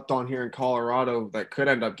getting slept on here in Colorado that could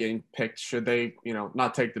end up getting picked should they,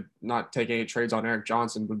 not take any trades on Erik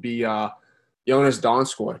Johnson would be Jonas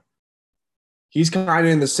Donskoy. He's kind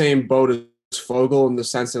of in the same boat as Fogle in the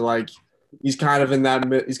sense that like he's kind of in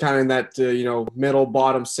that middle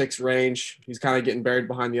bottom 6 range. He's kind of getting buried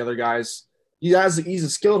behind the other guys. He's a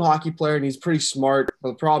skilled hockey player and he's pretty smart. But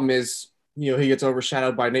the problem is, he gets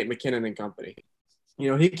overshadowed by Nate McKinnon and company.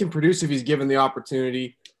 He can produce if he's given the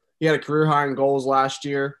opportunity. He had a career high in goals last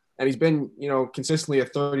year, and he's been, consistently a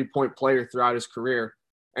 30-point player throughout his career.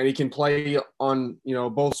 And he can play on,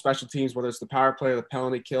 both special teams, whether it's the power play or the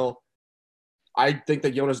penalty kill. I think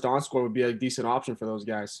that Jonas Donskoy would be a decent option for those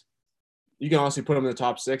guys. You can honestly put him in the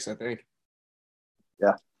top 6, I think.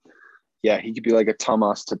 Yeah. Yeah, he could be like a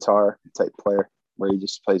Tomas Tatar type player where he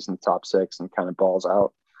just plays in the top 6 and kind of balls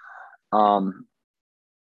out.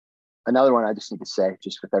 Another one I just need to say,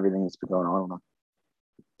 just with everything that's been going on with him.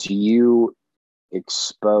 Do you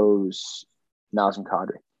expose Nazem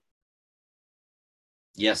Kadri?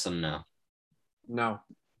 Yes and no. No.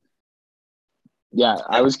 Yeah,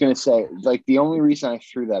 I was going to say, like, the only reason I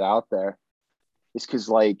threw that out there is because,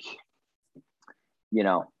 like,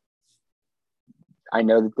 I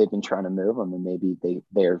know that they've been trying to move him, and maybe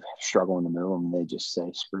they're struggling to move him, and they just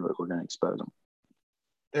say, screw it, we're going to expose him.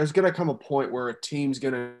 There's going to come a point where a team's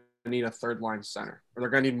going to need a 3rd-line center, or they're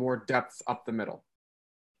going to need more depth up the middle.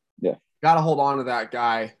 Yeah. Got to hold on to that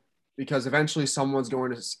guy, because eventually someone's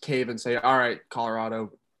going to cave and say, all right,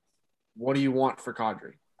 Colorado, what do you want for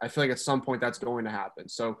Kadri? I feel like at some point that's going to happen.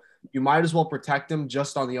 So you might as well protect him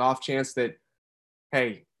just on the off chance that,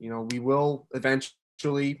 hey, we will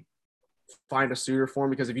eventually find a suitor for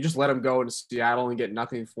him, because if you just let him go into Seattle and get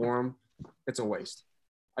nothing for him, it's a waste.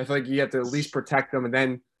 I feel like you have to at least protect him and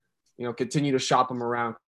then, continue to shop him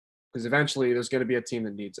around, because eventually there's going to be a team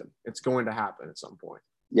that needs him. It's going to happen at some point.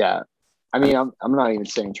 Yeah. I mean, I'm not even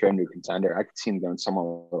saying trade to a contender. I could see him going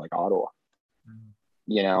somewhere like Ottawa,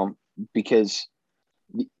 because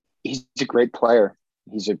he's a great player.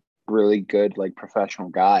 He's a really good, like, professional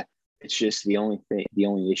guy. It's just the only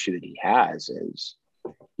issue that he has is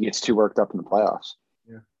he gets too worked up in the playoffs.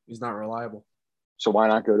 Yeah, he's not reliable. So why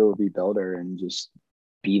not go to a rebuilder and just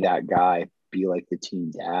be that guy, be like the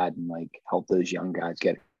team dad, and like help those young guys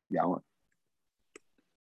get going?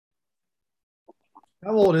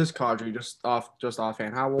 How old is Kadri? Just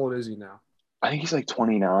offhand, how old is he now? I think he's like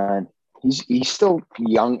 29. He's still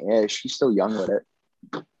young-ish. He's still young with it.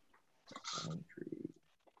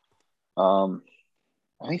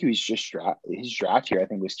 I think he was just his draft year, I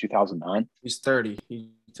think, was 2009. He's 30.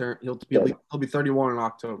 He'll be 31 in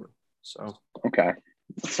October. So okay,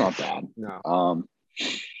 it's not bad. No.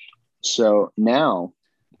 So now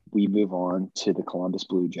we move on to the Columbus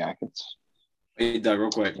Blue Jackets. Hey, Doug, real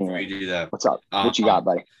quick before you do that. What's up? What you got,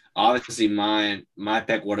 buddy? Obviously, my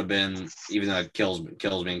pick would have been, even though it kills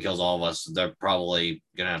me and kills all of us, they're probably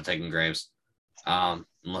gonna have taken Graves,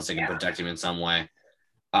 unless they can protect him in some way.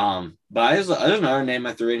 But there's another name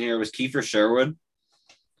I threw in here was Kiefer Sherwood.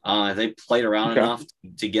 If they played around enough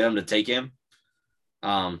to get him to take him,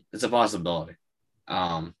 it's a possibility.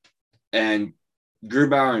 And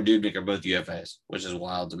Grubauer and Dubnyk are both UFAs, which is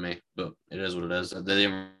wild to me, but it is what it is. They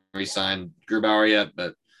didn't re-sign Grubauer yet,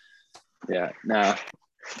 but yeah, no.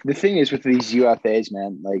 The thing is with these UFAs,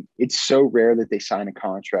 man, like it's so rare that they sign a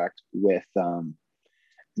contract with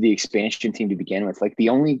the expansion team to begin with. Like the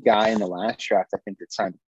only guy in the last draft I think that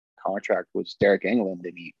signed a contract was Derek England,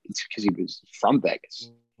 and it's because he was from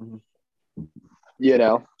Vegas. Mm-hmm. You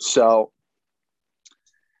know, so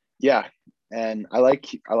yeah. And I like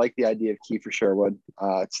the idea of Kiefer Sherwood.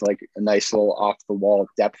 It's like a nice little off the wall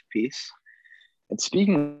depth piece. And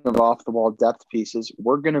speaking of off the wall depth pieces,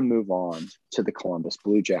 we're going to move on to the Columbus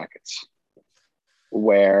Blue Jackets,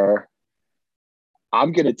 where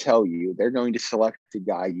I'm going to tell you they're going to select a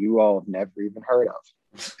guy you all have never even heard of.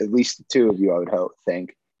 At least the two of you, I would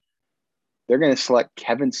think. They're going to select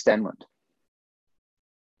Kevin Stenlund.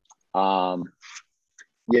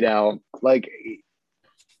 You know, like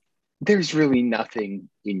there's really nothing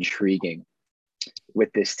intriguing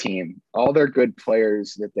with this team. All their good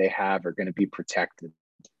players that they have are going to be protected.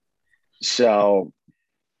 So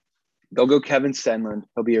they'll go Kevin Stenlund.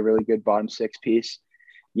 He'll be a really good bottom six piece.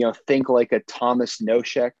 You know, think like a Thomas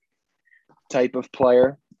Nosek type of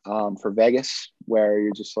player for Vegas, where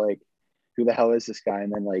you're just like, who the hell is this guy?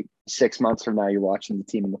 And then like 6 months from now, you're watching the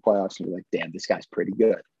team in the playoffs and you're like, damn, this guy's pretty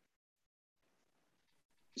good.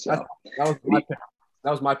 So that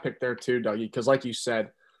was my pick there too, Dougie, because like you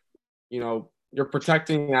said, you know, you're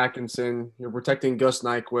protecting Atkinson, you're protecting Gus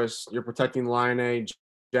Nyquist, you're protecting Laine,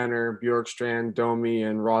 Jenner, Bjorkstrand, Domi,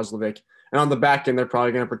 and Roslovic. And on the back end, they're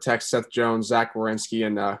probably going to protect Seth Jones, Zach Werenski,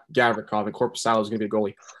 and Gavrikov, and Korpisalo is going to be a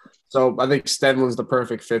goalie. So I think Stenlund's the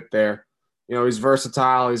perfect fit there. You know, he's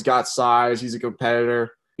versatile, he's got size, he's a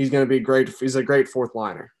competitor. He's going to be great. He's a great fourth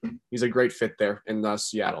liner. He's a great fit there in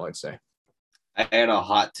Seattle, I'd say. I had a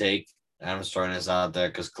hot take. I'm just throwing this out there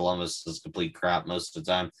because Columbus is complete crap most of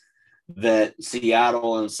the time. That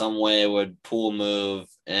Seattle in some way would pull move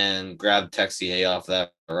and grab Texier off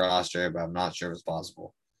that roster, but I'm not sure if it's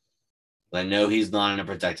possible. But I know he's not in a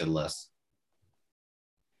protected list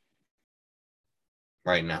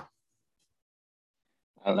right now.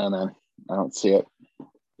 I don't know, man. I don't see it.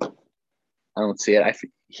 I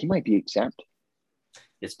think he might be exempt.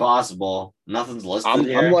 It's possible. Nothing's listed I'm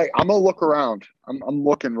here. I'm gonna look around. I'm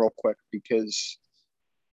looking real quick because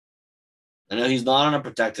I know he's not on a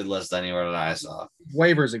protected list anywhere that I saw.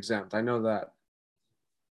 Waivers exempt. I know that.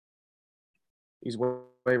 He's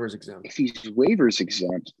waivers exempt. If he's waivers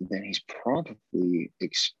exempt, then he's probably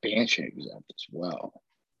expansion exempt as well.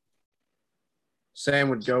 Sam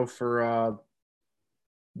would go for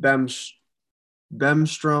Bemstrom,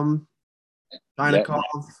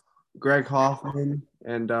 Tynakov, Greg Hoffman,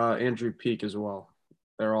 and Andrew Peak as well.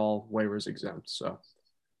 They're all waivers exempt. So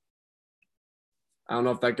I don't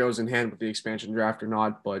know if that goes in hand with the expansion draft or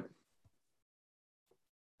not, but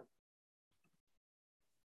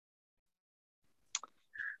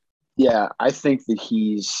yeah, I think that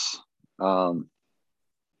he's going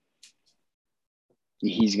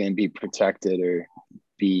to be protected or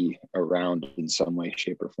be around in some way,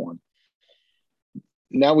 shape, or form.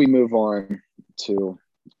 Now we move on to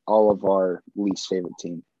all of our least favorite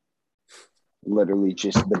team. Literally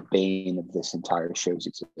just the bane of this entire show's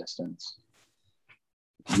existence.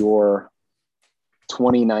 Your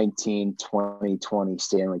 2019-2020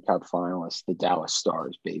 Stanley Cup finalists, the Dallas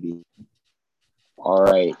Stars, baby. All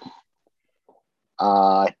right.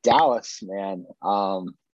 Dallas, man.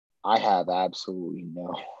 I have absolutely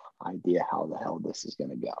no idea how the hell this is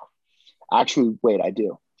going to go. Actually, wait, I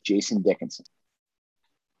do. Jason Dickinson.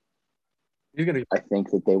 I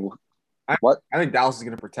think that they will. I think Dallas is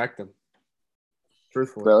going to protect him.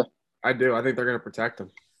 Truthfully. Really? I do. I think they're going to protect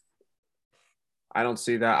him. I don't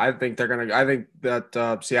see that. I think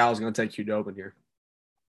that Seattle's going to take Hudobin here.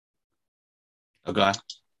 Okay.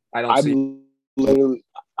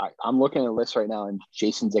 I'm looking at a list right now, and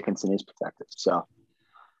Jason Dickinson is protected. So,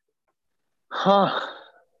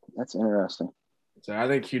 that's interesting. So I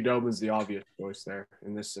think Hudobin's the obvious choice there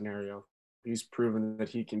in this scenario. He's proven that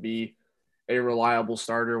he can be a reliable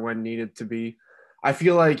starter when needed to be. I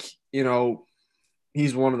feel like,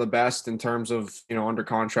 he's one of the best in terms of, under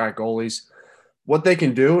contract goalies. What they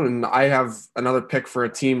can do, and I have another pick for a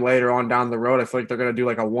team later on down the road. I feel like they're going to do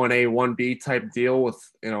like a 1A, 1B type deal with,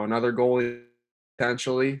 another goalie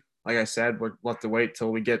potentially. Like I said, we'll have to wait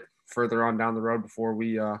till we get further on down the road before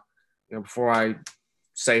we, before I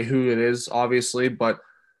say who it is, obviously. But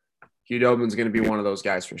Hugh Dobin's going to be one of those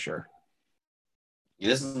guys for sure. Yeah,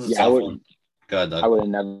 this is a tough one. Go ahead, Doug. I would have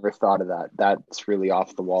never thought of that. That's really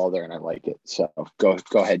off the wall there, and I like it. So go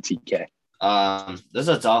ahead, TK. This is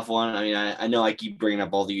a tough one. I mean, I know I keep bringing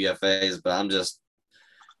up all the UFAs, but I'm just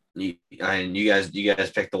you guys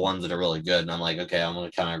pick the ones that are really good, and I'm like, okay, I'm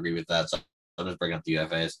gonna kind of agree with that. So I'm just bringing up the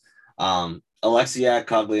UFAs. Alexiak,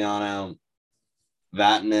 Cogliano,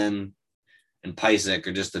 Vatanen, and Pysyk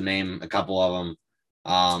are just to name a couple of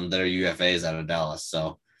them that are UFAs out of Dallas.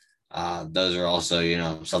 So those are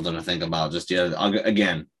also something to think about. Just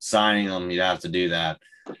again, signing them, you'd have to do that.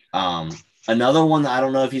 Another one that I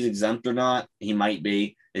don't know if he's exempt or not. He might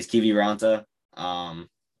be. Is Kiviranta. I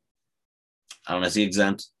don't know. Is he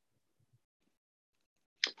exempt?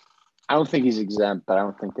 I don't think he's exempt, but I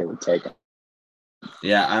don't think they would take him.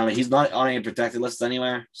 Yeah, I don't know. He's not on any protected list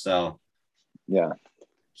anywhere, so yeah,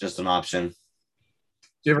 just an option.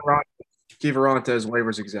 Kiviranta is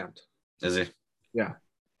waivers exempt. Is he? Yeah.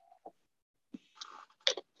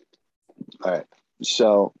 All right.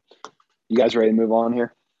 So, you guys ready to move on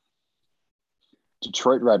here?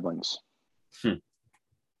 Detroit Red Wings.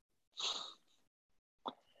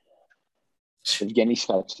 Evgeny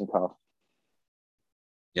Svechnikov.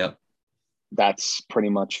 Yep. That's pretty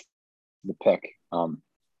much the pick.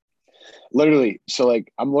 Literally, so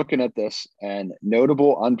like I'm looking at this and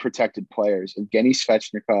notable unprotected players: Evgeny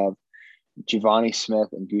Svechnikov, Giovanni Smith,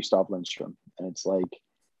 and Gustav Lindstrom. And it's like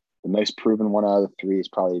the most proven one out of the three is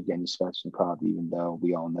probably Evgeny Svechnikov, even though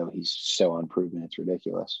we all know he's so unproven, it's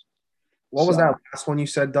ridiculous. What was that last one you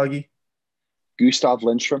said, Dougie? Gustav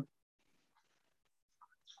Lindstrom.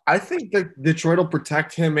 I think that Detroit will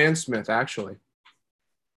protect him and Smith, actually.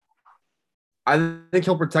 I think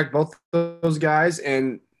he'll protect both those guys.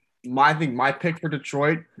 And I think my pick for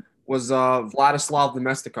Detroit was Vladislav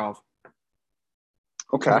Nemestikov.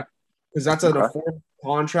 Okay. Because that's an affordable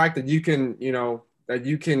contract that you can,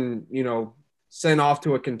 send off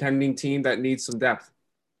to a contending team that needs some depth.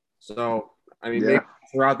 So, I mean, maybe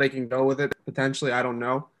throughout they can go with it potentially. I don't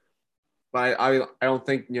know. But I don't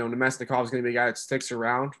think, Nemestikov is going to be a guy that sticks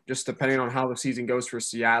around. Just depending on how the season goes for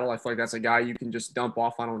Seattle, I feel like that's a guy you can just dump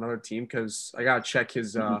off on another team because I got to check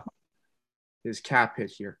his cap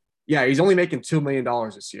hit here. Yeah, he's only making $2 million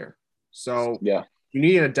this year. So you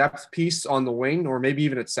need a depth piece on the wing or maybe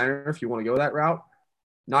even at center if you want to go that route.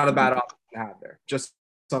 Not a bad option to have there. Just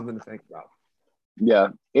something to think about. Yeah,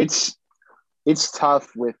 it's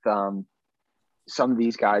tough with some of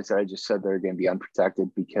these guys that I just said they're going to be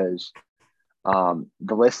unprotected because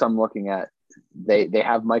the list I'm looking at, they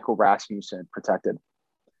have Michael Rasmussen protected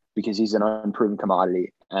because he's an unproven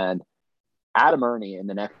commodity, and Adam Ernie in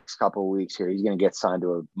the next couple of weeks here, he's going to get signed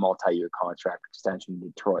to a multi-year contract extension in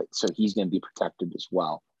Detroit, so he's going to be protected as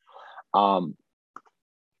well.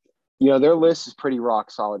 Their list is pretty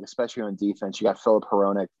rock solid, especially on defense. You got Philip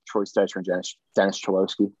Hronek, Troy Stecher, and Dennis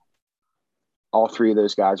Cholowski. All three of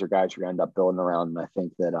those guys are guys you're going to end up building around, and I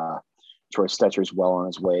think that Troy Stecher is well on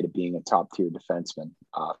his way to being a top-tier defenseman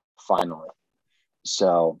finally.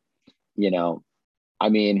 So, I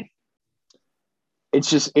mean,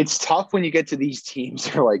 it's tough when you get to these teams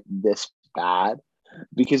that are like this bad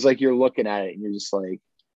because like you're looking at it and you're just like,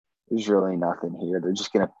 there's really nothing here. They're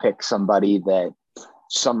just going to pick somebody that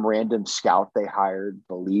some random scout they hired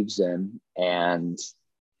believes in, and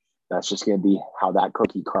that's just going to be how that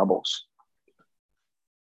cookie crumbles.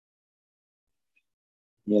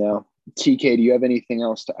 TK, do you have anything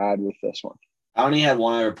else to add with this one? I only had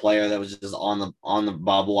one other player that was just on the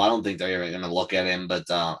bubble. I don't think they're even going to look at him, but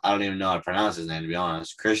I don't even know how to pronounce his name, to be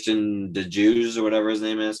honest. Christian DeJeus or whatever his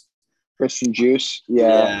name is. Christian Juice,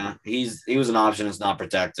 yeah. He was an option. It's not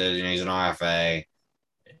protected. He's an RFA.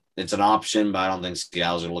 It's an option, but I don't think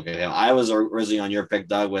Seattle's going to look at him. I was originally on your pick,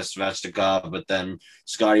 Doug, with Svechnikov, but then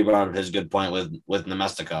Scotty brought up his good point with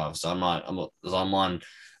Nemestikov. So I'm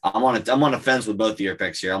on a fence with both of your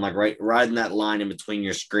picks here. I'm like riding that line in between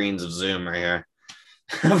your screens of Zoom right here.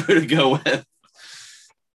 I'm going to go with.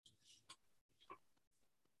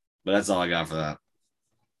 But that's all I got for that.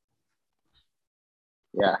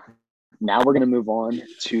 Yeah. Now we're going to move on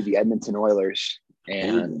to the Edmonton Oilers.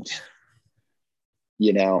 And,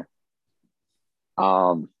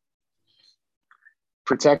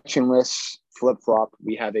 protection lists flip-flop.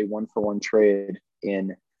 We have a 1-for-1 trade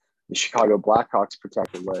in the Chicago Blackhawks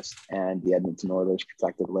protected list and the Edmonton Oilers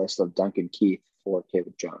protected list of Duncan Keith for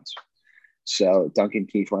Caleb Jones. So Duncan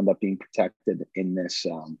Keith will end up being protected in this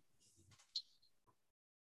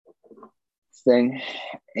thing.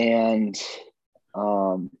 And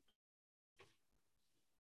I'm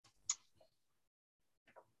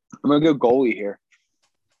going to go goalie here.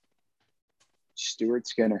 Stuart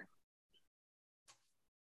Skinner.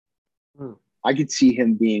 I could see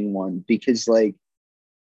him being one because, like,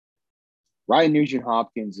 Ryan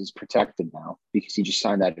Nugent-Hopkins is protected now because he just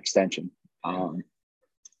signed that extension. You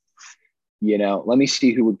know, let me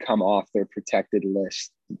see who would come off their protected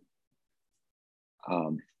list.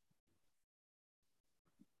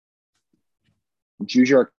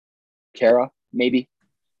 Jujhar Khaira, maybe,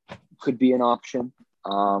 could be an option.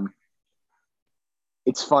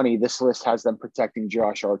 It's funny, this list has them protecting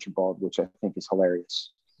Josh Archibald, which I think is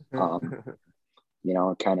hilarious. You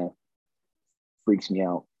know, it kind of freaks me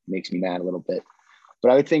out, makes me mad a little bit.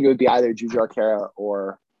 But I would think it would be either Jujhar Khaira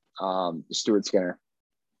or Stuart Skinner.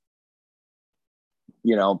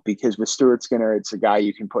 You know, because with Stuart Skinner, it's a guy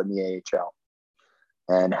you can put in the AHL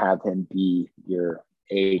and have him be your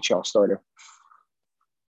AHL starter.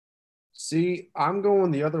 See, I'm going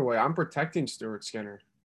the other way. I'm protecting Stuart Skinner.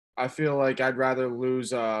 I feel like I'd rather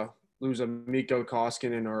lose a Mikko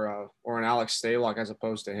Koskinen or an Alex Stalock as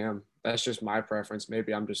opposed to him. That's just my preference.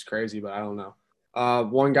 Maybe I'm just crazy, but I don't know.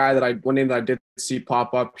 One name that I did see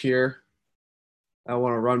pop up here, I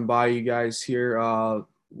want to run by you guys here.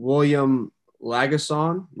 William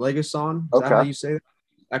Lagesson. Is that how you say that?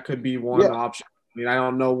 That could be one option. I mean, I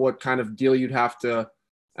don't know what kind of deal you'd have to.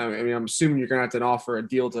 I mean, I'm assuming you're going to have to offer a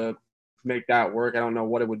deal to make that work. I don't know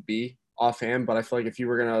what it would be offhand, but I feel like if you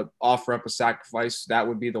were going to offer up a sacrifice, that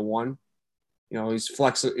would be the one. You know,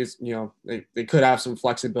 they could have some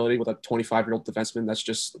flexibility with a 25-year-old defenseman. That's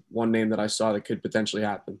just one name that I saw that could potentially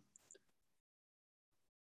happen.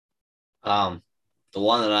 The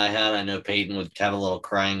one that I had, I know Peyton would have a little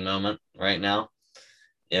crying moment right now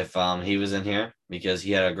if he was in here because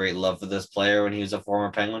he had a great love for this player when he was a former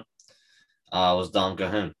Penguin. Was Dom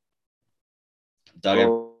Cahoon.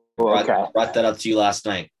 Doug, brought that up to you last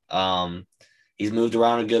night. He's moved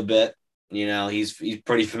around a good bit. You know, he's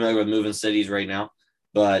pretty familiar with moving cities right now,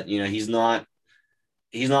 but you know, he's not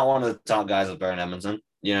one of the top guys up there in Edmonton.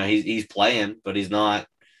 You know, he's playing, but he's not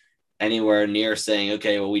anywhere near saying,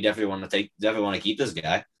 okay, well, we definitely want to keep this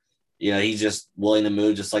guy. You know, he's just willing to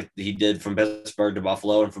move just like he did from Pittsburgh to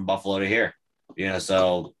Buffalo and from Buffalo to here. You know,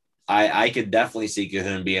 so I could definitely see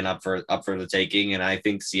Cahoon being up for the taking, and I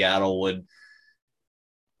think Seattle would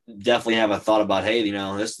definitely have a thought about, hey, you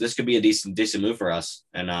know, this could be a decent move for us,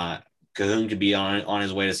 and Cahoon could be on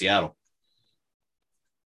his way to Seattle.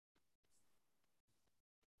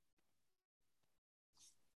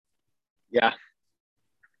 Yeah,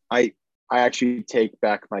 I actually take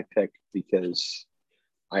back my pick because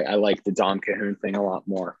I like the Dom Cahoon thing a lot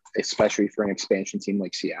more, especially for an expansion team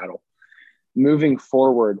like Seattle. Moving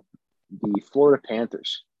forward, the Florida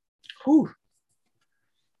Panthers. Whew.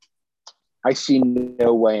 I see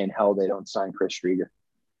no way in hell they don't sign Chris Driedger.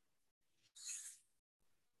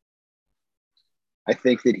 I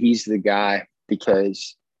think that he's the guy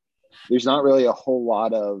because there's not really a whole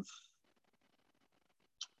lot of,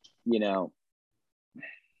 you know,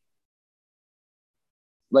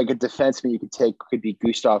 like a defenseman you could take could be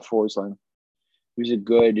Gustav Forsling, who's a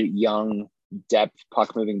good young depth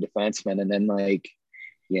puck moving defenseman, and then like,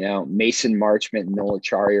 you know, Mason Marchment and Noah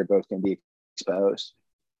Chari are both going to be exposed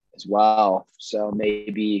as well. So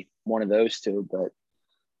maybe one of those two, but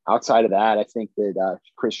outside of that, I think that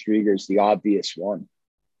Chris Driedger is the obvious one.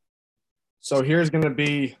 So here's going to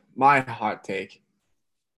be my hot take.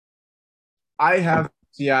 I have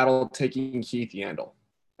Seattle taking Keith Yandle,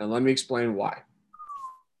 and let me explain why.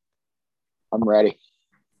 I'm ready.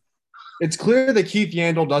 It's clear that Keith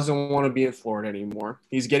Yandle doesn't want to be in Florida anymore.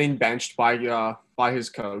 He's getting benched by his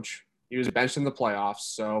coach. He was benched in the playoffs,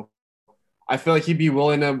 so I feel like he'd be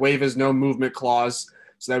willing to waive his no movement clause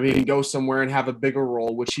so that he can go somewhere and have a bigger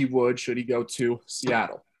role, which he would should he go to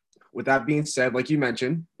Seattle. With that being said, like you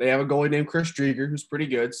mentioned, they have a goalie named Chris Driedger who's pretty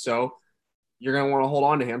good, so you're going to want to hold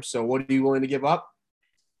on to him. So what are you willing to give up?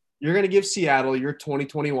 You're going to give Seattle your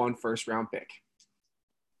 2021 first-round pick.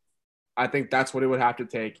 I think that's what it would have to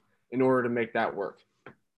take in order to make that work.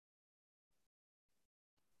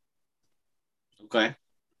 Okay.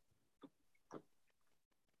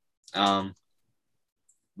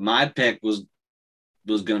 My pick was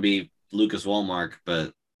going to be Lucas Wallmark,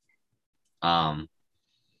 but I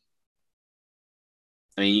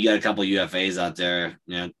mean, you got a couple UFAs out there.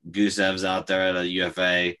 You know, Gusev's out there at a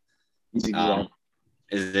UFA. He's exempt.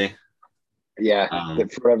 Is he? Yeah,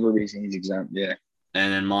 for whatever reason, he's exempt. Yeah.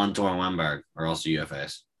 And then Montour and Wenberg are also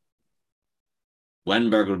UFAs.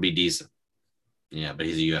 Wenberg would be decent. Yeah, but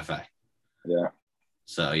he's a UFA. Yeah.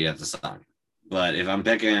 So you have to sign. But if I'm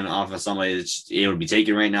picking off of somebody that's able to be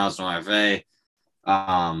taken right now, it's an UFA.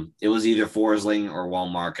 It was either Forsling or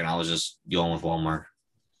Walmart, and I was just going with Walmart.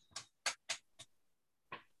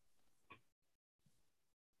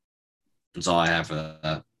 That's all I have for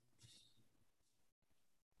that.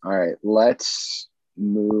 All right, let's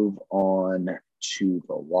move on to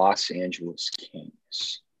the Los Angeles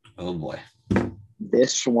Kings. Oh, boy.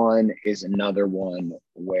 This one is another one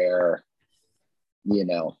where,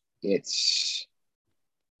 it's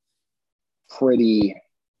pretty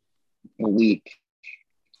bleak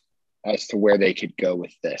as to where they could go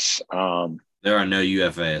with this. There are no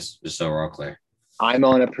UFAs, just so we're all clear. I'm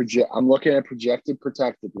looking at a projected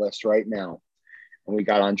protected list right now. And we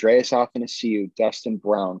got Andreas Athanasiou, Dustin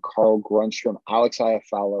Brown, Carl Grundstrom, Alex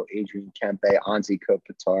Iafallo, Adrian Kempe, Anze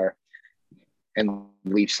Kopitar, and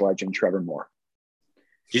Leafs legend Trevor Moore.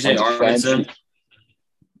 Did you say Arvidsson?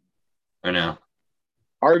 Or no?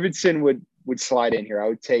 Arvidsson would slide in here. I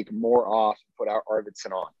would take Moore off and put our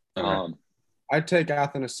Arvidsson on. Okay. I'd take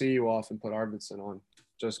Athanasiou off and put Arvidsson on.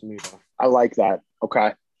 Just me, though. I like that.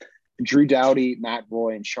 Okay. Drew Doughty, Matt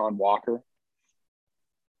Roy, and Sean Walker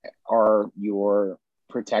are your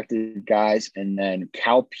protected guys. And then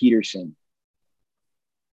Cal Peterson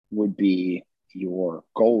would be your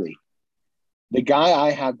goalie. The guy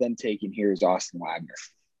I have them taking here is Austin Wagner.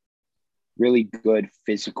 Really good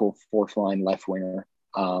physical fourth line left winger.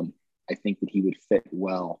 I think that he would fit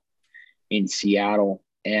well in Seattle.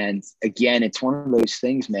 And again, it's one of those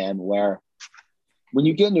things, man, where when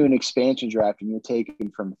you get into an expansion draft and you're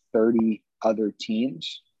taken from 30 other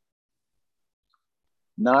teams,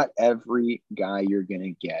 not every guy you're going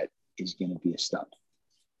to get is going to be a stud.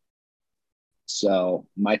 So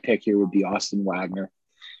my pick here would be Austin Wagner.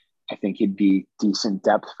 I think he'd be decent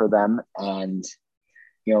depth for them. And,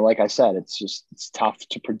 like I said, it's tough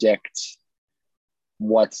to predict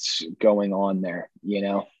what's going on there,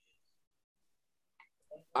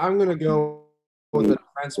 I'm going to go with the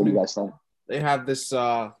defenseman. What do you guys think? They have this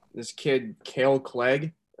kid, Cale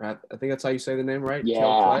Clegg. I think that's how you say the name, right? Yeah.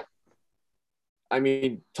 Cale Clegg. I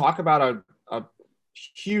mean, talk about a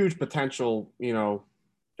huge potential,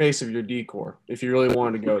 face of your decor if you really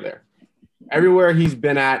wanted to go there. Everywhere he's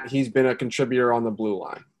been at, he's been a contributor on the blue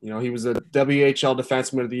line. He was a WHL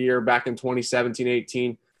Defenseman of the Year back in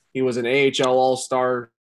 2017-18. He was an AHL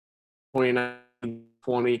All-Star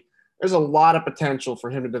 2019-20. There's a lot of potential for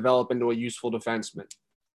him to develop into a useful defenseman.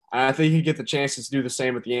 And I think he'd get the chances to do the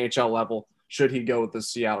same at the NHL level should he go with the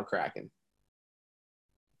Seattle Kraken.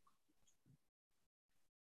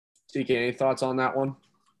 TK, any thoughts on that one?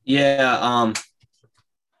 Yeah,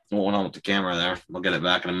 what went on with the camera there? We'll get it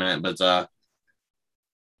back in a minute. But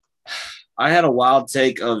I had a wild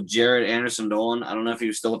take of Jared Anderson-Dolan. I don't know if he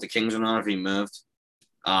was still with the Kings or not, if he moved.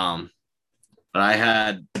 But I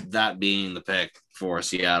had that being the pick for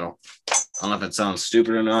Seattle. I don't know if that sounds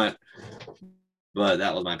stupid or not, but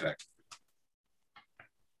that was my pick.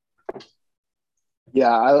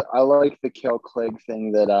 Yeah, I like the Cale Clegg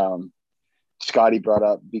thing that Scotty brought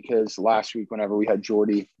up, because last week whenever we had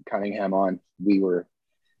Jordy Cunningham on, we were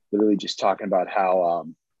literally just talking about how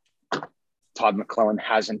Todd McClellan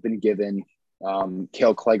hasn't been given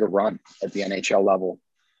Cale Clegg a run at the NHL level.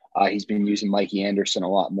 He's been using Mikey Anderson a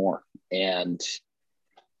lot more. And,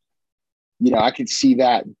 I could see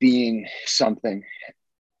that being something.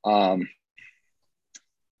 Now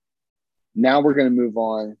we're going to move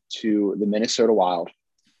on to the Minnesota Wild.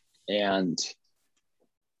 And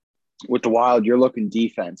with the Wild, you're looking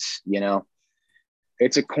defense,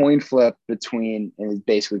 It's a coin flip between, and it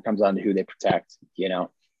basically comes down to who they protect,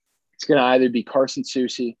 It's going to either be Carson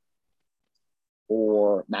Soucy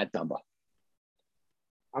or Matt Dumba.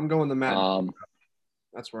 I'm going the Matt Dumba.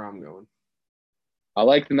 That's where I'm going. I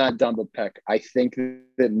like the Matt Dumba pick. I think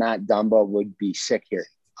that Matt Dumba would be sick here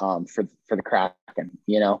for the Kraken,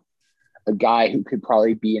 A guy who could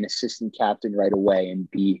probably be an assistant captain right away and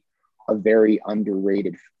be a very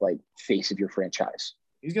underrated, face of your franchise.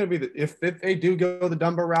 He's going to be if they do go the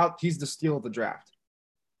Dumba route, he's the steal of the draft.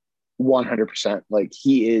 100%.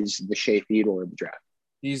 He is the Shea Theodore of the draft.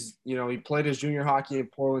 He's, he played his junior hockey in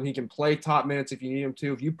Portland. He can play top minutes if you need him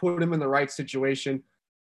to. If you put him in the right situation,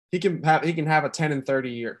 he can have a 10 and 30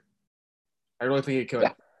 year. I really think he could.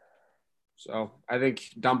 Yeah. So I think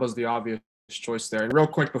Dumba's the obvious choice there. And real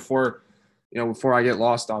quick before I get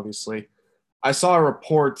lost, obviously, I saw a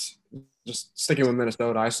report, just sticking with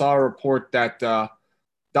Minnesota. I saw a report that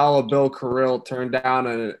dollar Bill Kirill turned down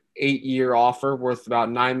an 8-year offer worth about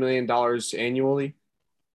 $9 million annually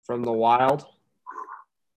from the Wild.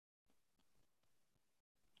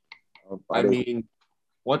 I mean,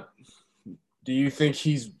 what do you think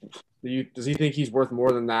does he think he's worth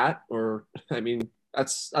more than that? Or, I mean,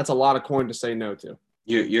 that's a lot of coin to say no to.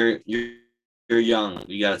 You're young.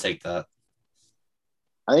 You got to take that.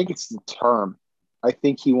 I think it's the term. I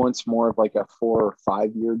think he wants more of like a 4 or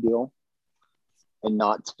 5 year deal and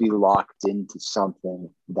not to be locked into something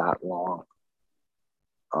that long.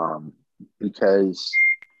 Because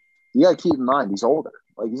you got to keep in mind, he's older.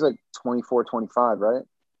 Like, he's like 24, 25, right?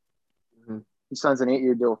 Mm-hmm. He signs an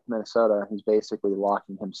 8-year deal with Minnesota. He's basically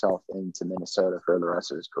locking himself into Minnesota for the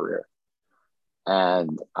rest of his career.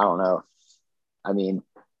 And I don't know. I mean,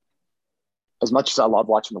 as much as I love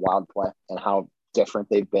watching the Wild play and how different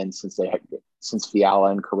they've been since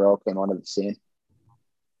Fiala and Kirill came onto the scene,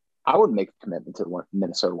 I wouldn't make a commitment to the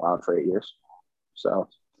Minnesota Wild for 8 years. So,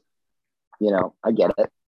 I get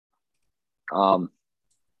it.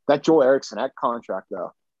 That Joel Eriksson, that contract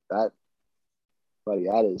though, that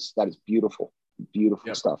is beautiful,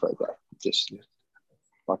 beautiful stuff right there. Just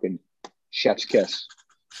fucking chef's kiss,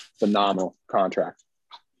 phenomenal contract.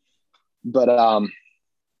 But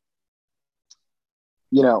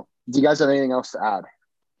do you guys have anything else to add?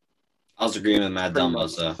 I was agreeing with Matt Dumba,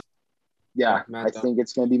 so. Yeah, I think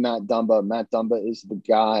it's going to be Matt Dumba. Matt Dumba is the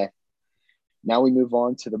guy. Now we move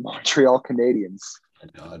on to the Montreal Canadiens. Oh,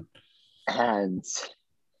 God. And,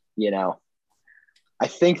 I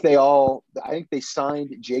think they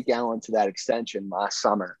signed Jake Allen to that extension last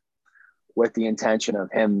summer with the intention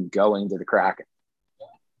of him going to the Kraken.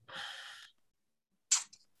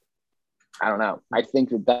 I don't know. I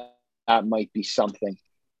think that might be something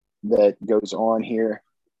that goes on here.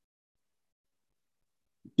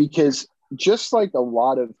 Because just like a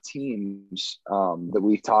lot of teams that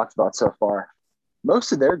we've talked about so far,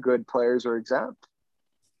 most of their good players are exempt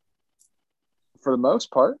for the most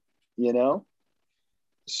part,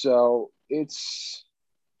 So it's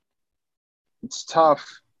tough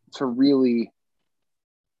to really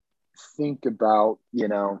think about,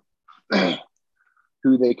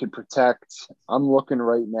 who they could protect. I'm looking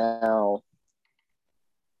right now.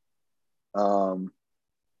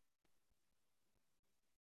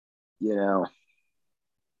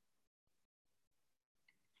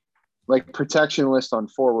 Like protection list on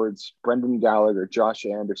forwards: Brendan Gallagher, Josh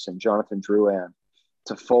Anderson, Jonathan Drouin,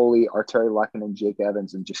 Toffoli, Arturi Lehkonen, Jake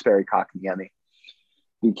Evans, and Jesperi Kotkaniemi.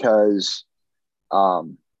 Because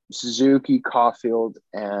Suzuki, Caulfield,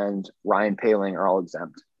 and Ryan Poehling are all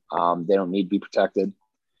exempt. They don't need to be protected.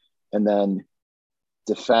 And then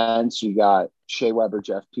defense, you got Shea Weber,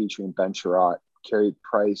 Jeff Petrie, and Ben Sherratt. Carey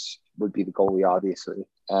Price would be the goalie, obviously.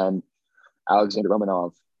 And Alexander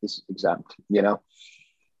Romanov is exempt,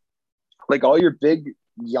 Like all your big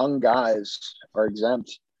young guys are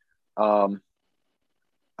exempt.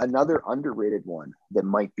 Another underrated one that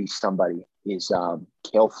might be somebody is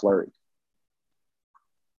Cale Fleury.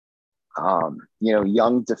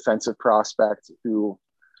 Young defensive prospect who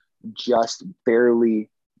just barely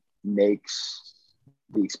makes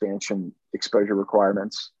the expansion exposure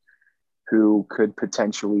requirements, who could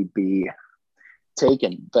potentially be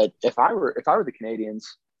taken. But if I were the Canadiens,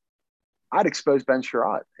 I'd expose Ben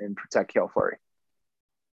Sherratt and protect Cale Fleury.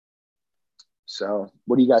 So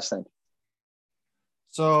what do you guys think?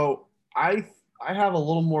 So I have a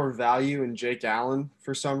little more value in Jake Allen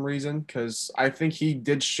for some reason, because I think he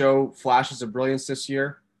did show flashes of brilliance this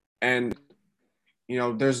year. And,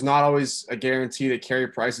 there's not always a guarantee that Carey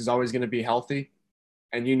Price is always going to be healthy.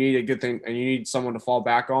 And you need a good thing, and you need someone to fall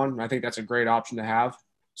back on. And I think that's a great option to have.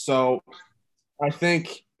 So I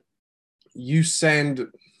think you send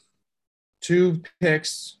 2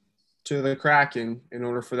 picks to the Kraken in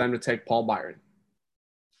order for them to take Paul Byron.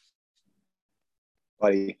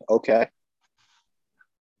 Buddy, okay.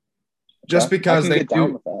 Just because they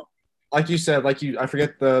do, like you said, I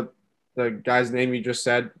forget the guy's name you just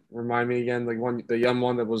said. Remind me again, the young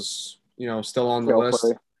one that was, still on the list.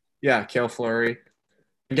 Fleury. Yeah, Cale Fleury.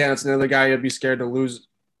 Again, it's another guy you'd be scared to lose.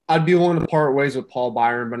 I'd be willing to part ways with Paul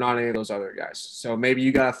Byron, but not any of those other guys. So maybe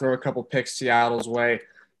you got to throw a couple picks Seattle's way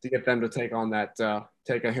to get them to take on that,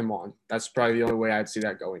 take him on. That's probably the only way I'd see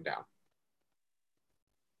that going down.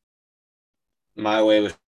 My way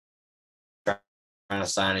was trying to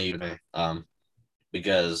sign a me,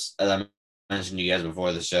 because as I mentioned to you guys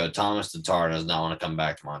before the show, Thomas Tatar does not want to come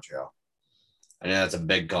back to Montreal. I know that's a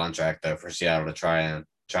big contract though for Seattle to try and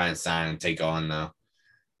sign and take on though.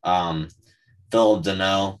 Philip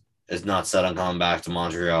Deneau is not set on coming back to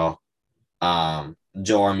Montreal. Joe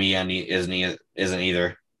Armia isn't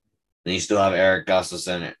either. Then you still have Eric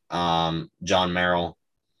Gustafson, John Merrill,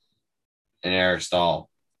 and Eric Stahl.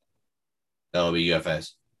 That'll be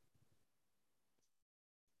UFAs.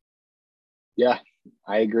 Yeah,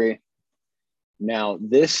 I agree. Now,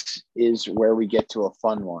 this is where we get to a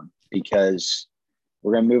fun one because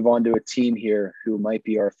we're going to move on to a team here who might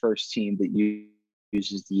be our first team that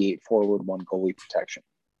uses the 8 forward, 1 goalie protection,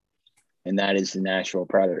 and that is the Nashville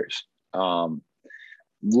Predators.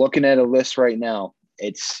 Looking at a list right now,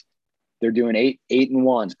 they're doing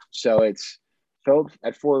 8-1. So it's Philip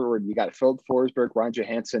at forward. You got Philip Forsberg, Ryan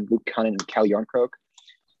Johansson, Luke Kunin, and Cal Yarncroke.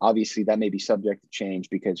 Obviously, that may be subject to change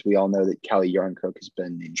because we all know that Kelly Yarncroke has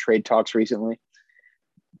been in trade talks recently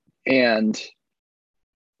and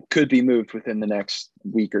could be moved within the next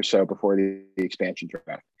week or so before the expansion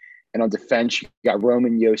draft. And on defense, you got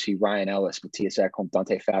Roman Yossi, Ryan Ellis, Matthias Ekholm,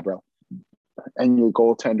 Dante Fabro. And your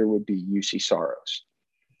goaltender would be UC Saros.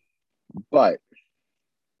 But,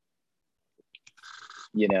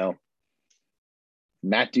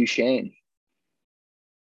 Matt Duchene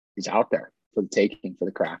is out there for the taking for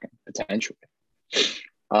the Kraken, potentially.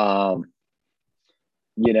 That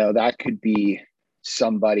could be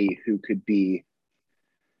somebody who could be,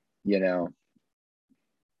 and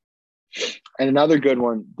another good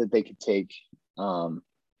one that they could take, Colton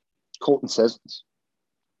Sissons.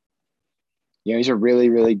 He's a really,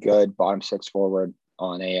 really good bottom 6 forward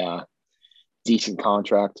on a decent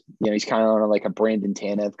contract. He's kind of on a Brandon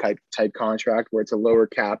Tanev type contract where it's a lower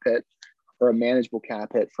cap hit or a manageable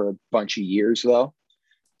cap hit for a bunch of years, though.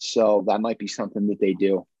 So that might be something that they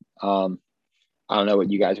do. I don't know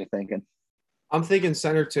what you guys are thinking. I'm thinking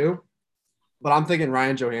center too, but I'm thinking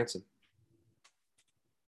Ryan Johansson.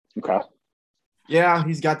 Okay. Yeah,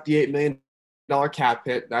 he's got the $8 million cap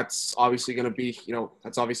hit. That's obviously going to be,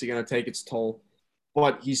 that's obviously going to take its toll.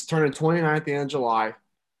 But he's turning 29 at the end of July.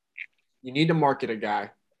 You need to market a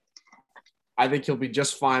guy. I think he'll be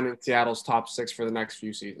just fine in Seattle's top 6 for the next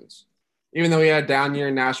few seasons. Even though he had a down year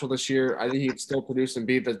in Nashville this year, I think he could still produce and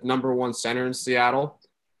be the number 1 center in Seattle.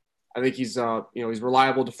 I think he's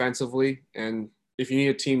reliable defensively, and if you need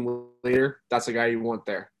a team leader, that's a guy you want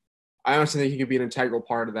there. I honestly think he could be an integral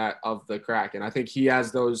part of the Kraken. I think he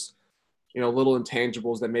has those, little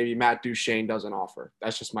intangibles that maybe Matt Duchene doesn't offer.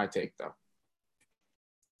 That's just my take, though.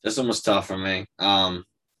 This one was tough for me. I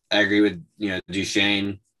agree with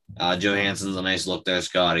Duchene. Johansson's a nice look there,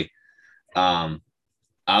 Scotty. I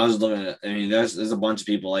was looking at. There's a bunch of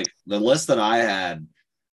people like the list that I had.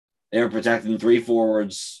 They were protecting 3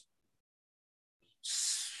 forwards,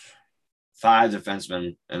 5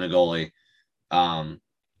 defensemen, and a goalie. And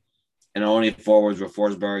only forwards were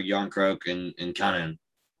Forsberg, Yarncroke, and Kunin.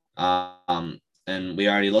 And we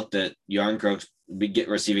already looked at Yarncroke's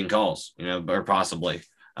receiving calls, or possibly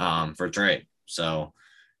for trade. So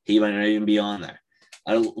he might not even be on there.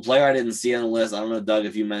 A player I didn't see on the list, I don't know, Doug,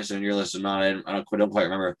 if you mentioned on your list or not. I don't quite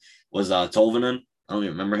remember. Was Tolvanen? I don't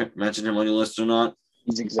even remember mentioning him on your list or not.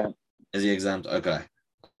 He's exempt. Is he exempt? Okay.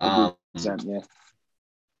 Exempt,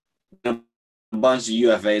 yeah. A bunch of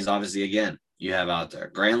UFAs, obviously, again, you have out there.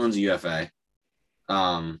 Granlund's a UFA.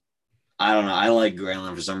 I don't know. I like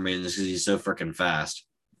Granlund for some reason just because he's so freaking fast.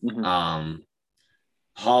 Mm-hmm.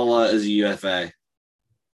 Holla is a UFA.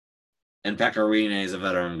 And Pecorine is a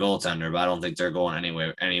veteran goaltender, but I don't think they're going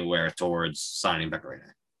anywhere towards signing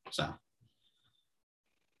Pecorine. So,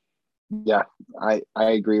 yeah, I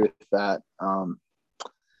agree with that.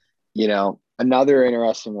 Another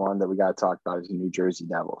interesting one that we got to talk about is the New Jersey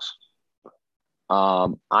Devils.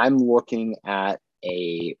 I'm looking at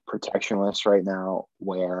a protection list right now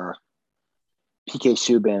where PK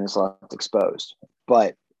Subban is left exposed,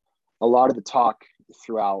 but a lot of the talk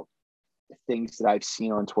throughout things that I've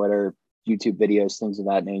seen on Twitter, YouTube videos, things of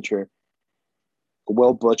that nature,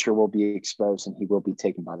 Will Butcher will be exposed and he will be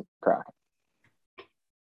taken by the Kraken.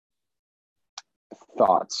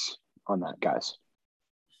 Thoughts on that, guys?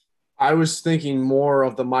 I was thinking more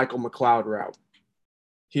of the Michael McLeod route.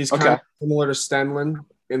 He's kind of similar to Stenlund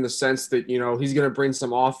in the sense that, he's going to bring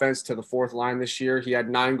some offense to the 4th line this year. He had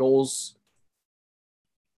 9 goals.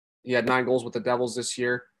 He had 9 goals with the Devils this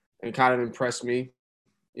year and kind of impressed me,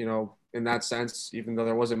 in that sense, even though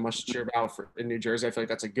there wasn't much to cheer about in New Jersey. I feel like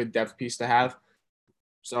that's a good depth piece to have.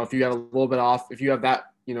 So if you have a little bit off, if you have that,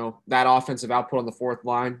 that offensive output on the 4th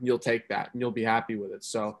line, you'll take that and you'll be happy with it.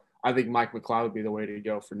 So I think Mike McLeod would be the way to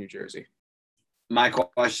go for New Jersey. My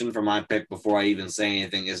question for my pick before I even say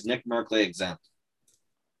anything is Nick Merkley exempt?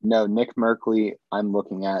 No, Nick Merkley, I'm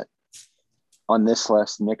looking at on this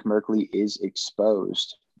list, Nick Merkley is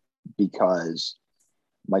exposed because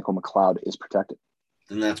Michael McLeod is protected.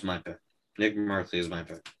 Then that's my pick. Nick Merkley is my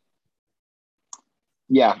pick.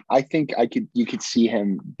 Yeah, I think you could see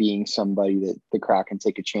him being somebody that the Kraken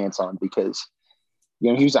take a chance on because,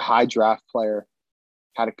 he was a high draft player,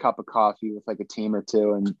 had a cup of coffee with like a team or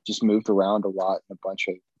two and just moved around a lot in a bunch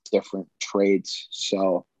of different trades.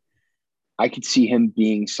 So I could see him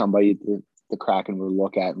being somebody that the Kraken would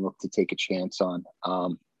look at and look to take a chance on.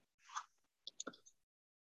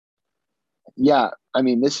 Yeah, I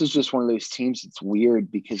mean, this is just one of those teams that's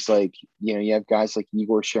weird because, like, you have guys like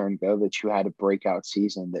Igor Sharangovich who had a breakout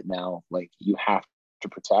season that now, like, you have to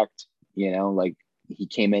protect. Like he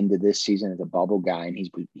came into this season as a bubble guy and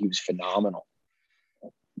he was phenomenal.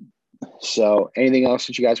 So, anything else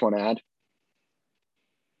that you guys want to add?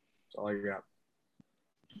 That's all I got.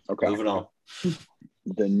 Okay, moving on.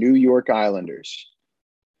 The New York Islanders.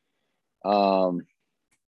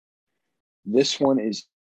 This one is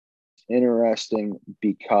interesting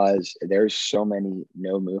because there's so many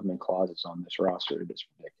no movement clauses on this roster. It's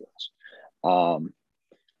ridiculous.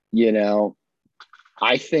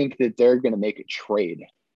 I think that they're going to make a trade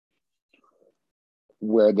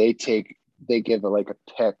where they give like a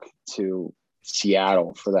pick to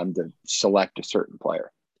Seattle for them to select a certain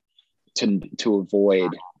player to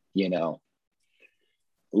avoid,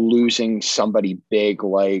 losing somebody big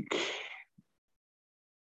like,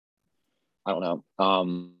 I don't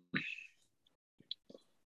know,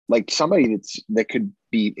 like somebody that could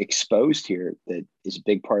be exposed here that is a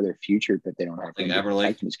big part of their future, but they don't have. I think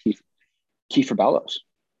Eberle. Is Kiefer Bellows.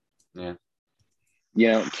 Yeah.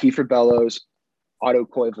 Kiefer Bellows, Otto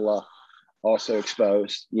Koivula, also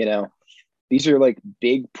exposed. These are like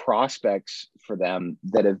big prospects for them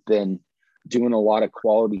that have been doing a lot of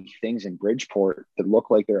quality things in Bridgeport that look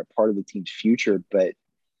like they're a part of the team's future. But,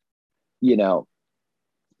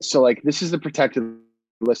 so like this is the protected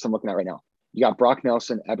list I'm looking at right now. You got Brock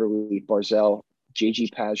Nelson, Eberle, Barzell,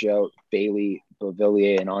 JG Pageau, Bailey,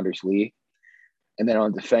 Beauvillier, and Anders Lee. And then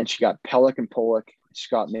on defense, you got Pelech and Pollock,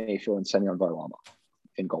 Scott Mayfield, and Semyon Varlamov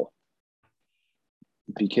in goal.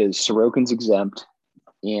 Because Sorokin's exempt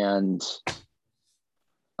and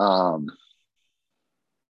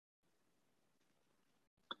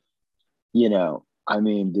I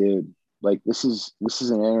mean, dude, like this is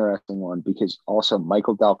an interesting one because also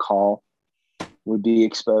Michael Dal Coll would be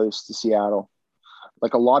exposed to Seattle.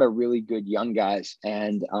 Like a lot of really good young guys.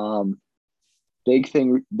 And big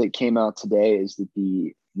thing that came out today is that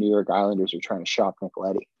the New York Islanders are trying to shop Nick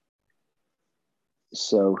Leddy.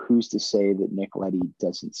 So who's to say that Nick Leddy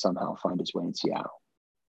doesn't somehow find his way in Seattle?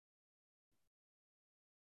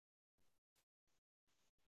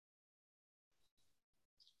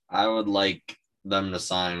 I would like them to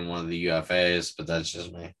sign one of the UFAs, but that's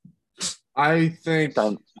just me. I think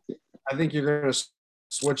you're going to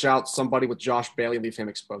switch out somebody with Josh Bailey and leave him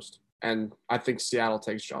exposed. And I think Seattle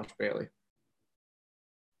takes Josh Bailey.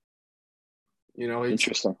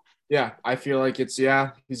 Interesting. Yeah, I feel like he's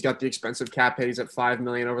got the expensive cap hit. He's at $5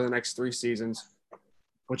 million over the next 3 seasons.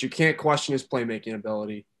 But you can't question his playmaking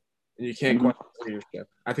ability. And you can't question his leadership.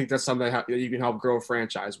 I think that's something that you can help grow a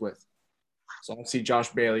franchise with. So I see Josh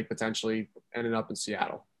Bailey potentially ending up in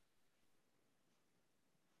Seattle.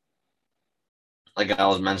 Like I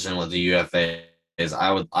was mentioning with the UFAs,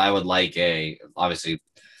 I would like obviously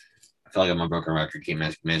I feel like I'm a broken record keep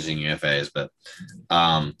mentioning UFAs, but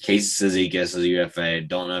Casey Cizikas is a UFA.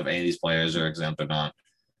 Don't know if any of these players are exempt or not.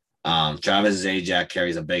 Travis Zajac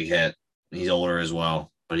carries a big hit. He's older as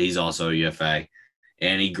well, but he's also a UFA.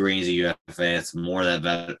 Andy Green's a UFA. It's more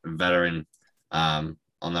that veteran on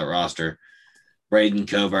that roster. Braden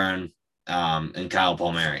Coburn and Kyle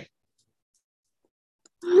Palmieri.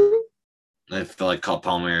 I feel like Kyle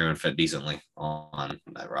Palmieri would fit decently on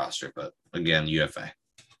that roster, but again, UFA.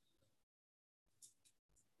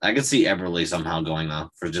 I could see Eberle somehow going though,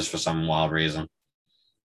 for some wild reason.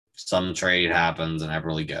 Some trade happens and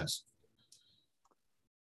Eberle goes.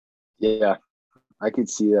 Yeah, I could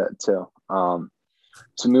see that too.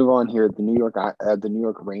 To move on here, the New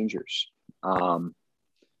York Rangers.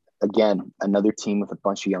 Again, another team with a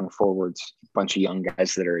bunch of young forwards, a bunch of young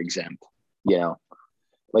guys that are exempt.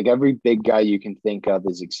 Like every big guy you can think of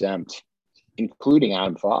is exempt, including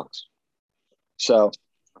Adam Fox. So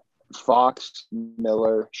Fox,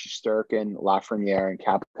 Miller, Shesterkin, Lafreniere, and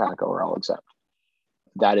Capocaco are all exempt.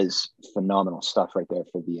 That is phenomenal stuff right there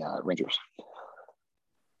for the Rangers.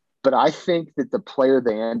 But I think that the player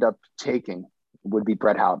they end up taking would be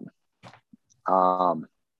Brett Howden.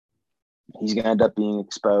 He's going to end up being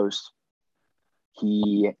exposed.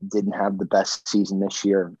 He didn't have the best season this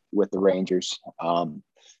year with the Rangers.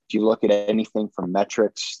 If you look at anything from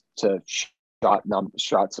metrics to shot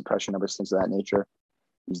suppression numbers, things of that nature,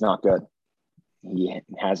 he's not good. He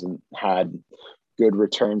hasn't had good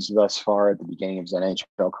returns thus far at the beginning of his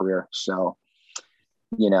NHL career. So,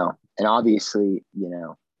 and obviously,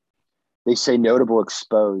 they say notable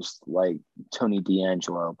exposed like Tony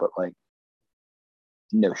D'Angelo, but like,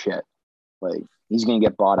 no shit. Like, he's going to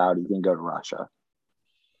get bought out. He's going to go to Russia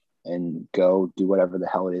and go do whatever the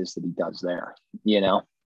hell it is that he does there,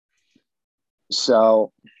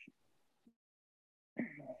 So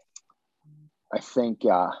I think,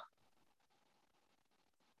 I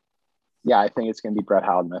think it's going to be Brett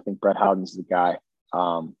Howden. I think Brett Howden's the guy.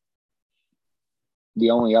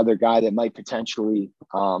 The only other guy that might potentially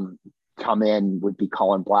come in would be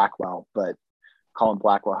Colin Blackwell, but Colin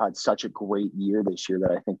Blackwell had such a great year this year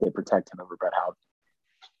that I think they protect him over Brett Howden.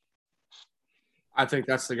 I think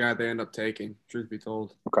that's the guy they end up taking, truth be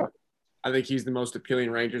told. Okay. I think he's the most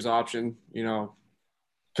appealing Rangers option,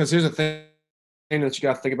 because here's the thing that you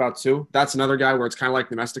got to think about too. That's another guy where it's kind of like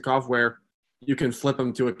Nemestikov, where you can flip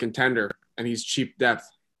him to a contender and he's cheap depth.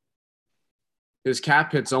 His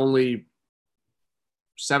cap hit's only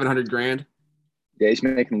 $700,000. Yeah, he's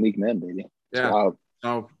making league men, baby. Yeah. Wow.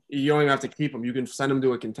 So you don't even have to keep him. You can send him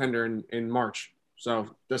to a contender in March. So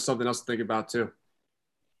that's something else to think about too.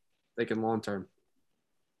 Thinking long term.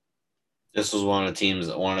 This was one of the teams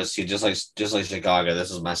that wanted to see, just like Chicago.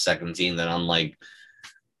 This is my second team that I'm like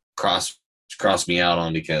cross me out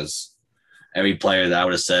on, because every player that I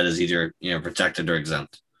would have said is either protected or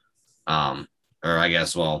exempt, or I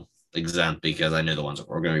guess exempt because I knew the ones that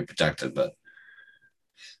were going to be protected. But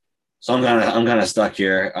so I'm kind of stuck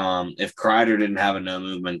here. If Kreider didn't have a no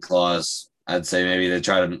movement clause, I'd say maybe they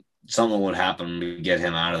something would happen to get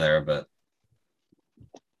him out of there, but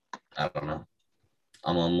I don't know.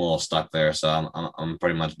 I'm a little stuck there, so I'm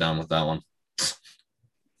pretty much done with that one.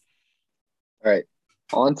 All right,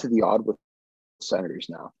 on to the Ottawa Senators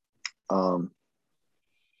now.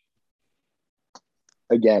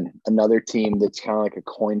 Again, another team that's kind of like a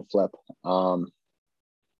coin flip.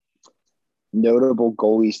 Notable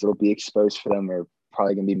goalies that will be exposed for them are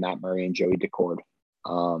probably going to be Matt Murray and Joey Decord.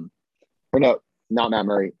 Or no, not Matt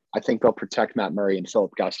Murray. I think they'll protect Matt Murray and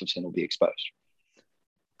Philip Gustafson will be exposed.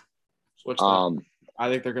 Switch that. I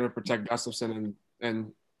think they're going to protect Gustafson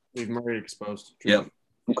and leave Murray exposed. Yep.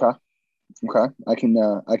 Okay. I can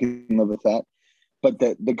live with that. But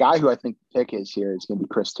the guy who I think the pick is here is going to be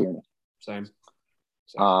Chris Tierney. Same.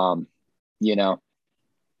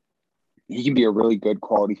 He can be a really good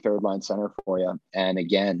quality third line center for you. And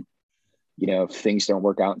again, if things don't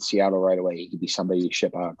work out in Seattle right away, he could be somebody you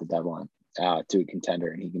ship out at the deadline to a contender,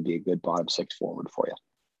 and he can be a good bottom six forward for you.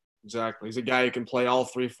 Exactly. He's a guy who can play all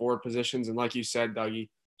 3 forward positions. And like you said, Dougie,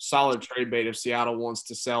 solid trade bait if Seattle wants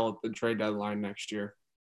to sell at the trade deadline next year.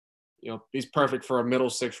 He's perfect for a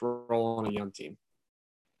middle six role on a young team.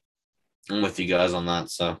 I'm with you guys on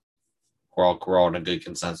that. So we're all in a good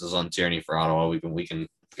consensus on Tierney for Ottawa. We can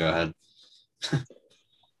go ahead.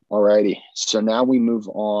 All righty. So now we move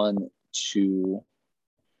on to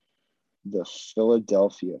the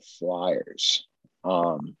Philadelphia Flyers.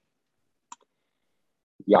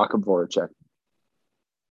 Jakub Voracek.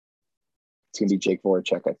 It's going to be Jake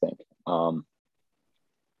Voracek, I think.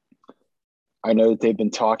 I know that they've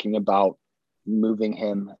been talking about moving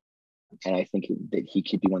him, and I think that he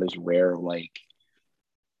could be one of those rare, like,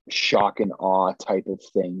 shock and awe type of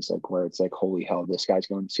things, like where it's like, holy hell, this guy's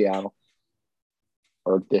going to Seattle,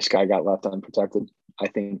 or this guy got left unprotected. I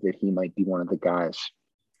think that he might be one of the guys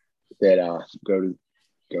that go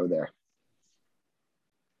there.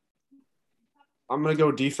 I'm going to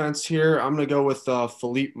go defense here. I'm going to go with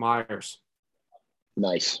Philippe Myers.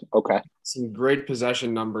 Nice. Okay. Some great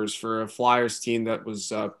possession numbers for a Flyers team that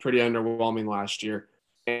was pretty underwhelming last year.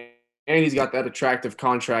 And he's got that attractive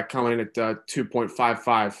contract coming in at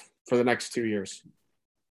 2.55 for the next 2 years.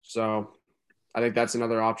 So I think that's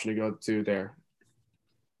another option to go to there.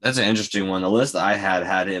 That's an interesting one. The list I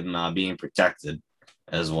had him being protected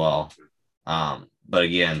as well. But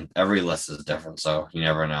again, every list is different, so you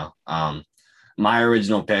never know. My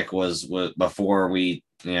original pick was before we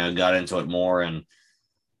got into it more, and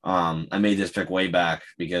I made this pick way back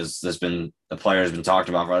because the player has been talked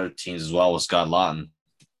about for other teams as well with Scott Laughton.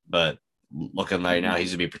 But looking right now, he's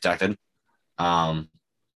going to be protected. So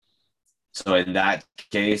in that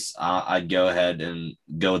case, I'd go ahead and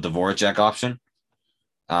go with the Voracek option.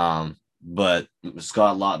 But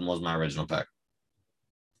Scott Laughton was my original pick.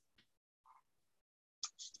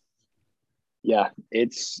 Yeah,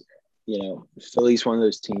 it's, Philly's one of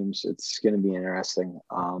those teams. It's going to be interesting.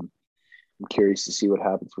 I'm curious to see what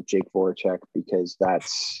happens with Jake Voracek, because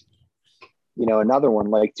that's, another one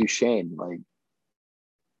like Duchesne. Like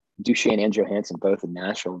Duchesne and Johansson both in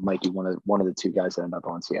Nashville might be one of the two guys that end up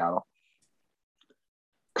on Seattle.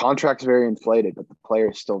 contract's very inflated, but the player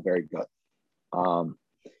is still very good.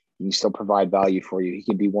 He can still provide value for you. He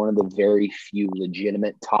can be one of the very few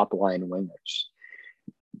legitimate top line wingers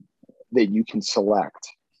that you can select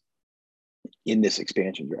in this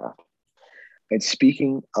expansion draft. And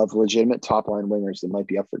speaking of legitimate top line wingers that might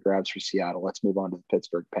be up for grabs for Seattle, let's move on to the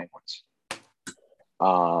Pittsburgh Penguins.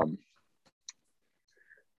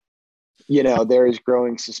 There is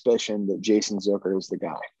growing suspicion that Jason Zucker is the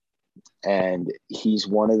guy. And he's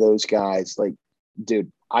one of those guys, like,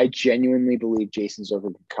 dude, I genuinely believe Jason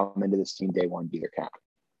Zucker could come into this team day one and be their captain.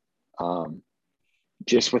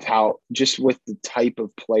 Just with the type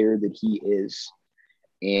of player that he is.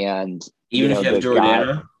 And even if you have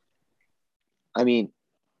Giordano?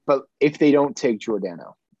 But if they don't take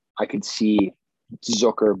Giordano, I could see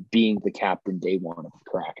Zucker being the captain day one of the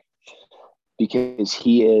Kraken. Because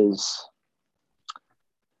he is,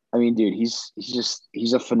 dude,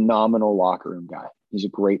 he's a phenomenal locker room guy. He's a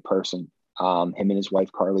great person. Him and his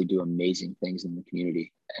wife Carly do amazing things in the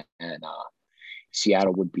community, and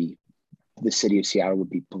the city of Seattle would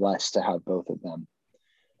be blessed to have both of them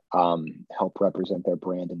help represent their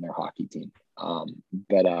brand and their hockey team.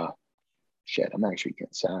 Shit, I'm actually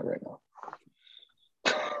getting sad right now.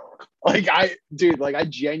 I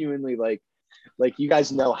genuinely like you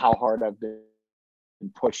guys know how hard I've been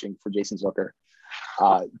pushing for Jason Zucker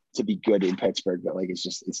to be good in Pittsburgh, but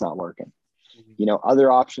it's not working.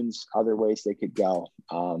 Other options, other ways they could go.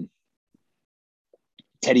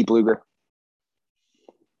 Teddy Bluger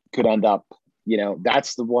could end up,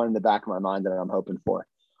 that's the one in the back of my mind that I'm hoping for.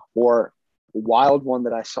 Or a wild one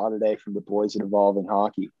that I saw today from the boys at Evolving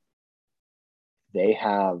Hockey. They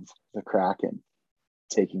have the Kraken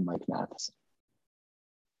taking Mike Matheson.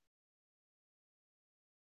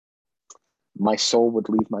 My soul would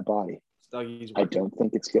leave my body. I don't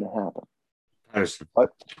think it's going to happen. What?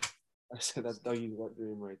 I said that's Dougie's wet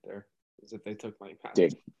dream right there. Is if they took Mike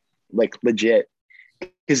Dude, Matheson. legit.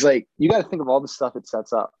 Because you got to think of all the stuff it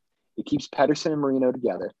sets up. It keeps Pedersen and Marino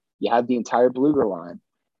together. You have the entire Bluger line,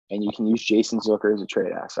 and you can use Jason Zucker as a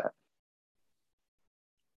trade asset.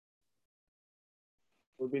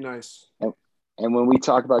 Would be nice. And when we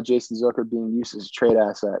talk about Jason Zucker being used as a trade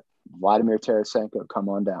asset, Vladimir Tarasenko, come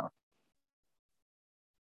on down.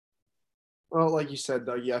 Well, like you said,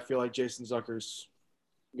 Dougie, I feel like Jason Zucker's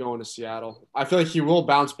going to Seattle. I feel like he will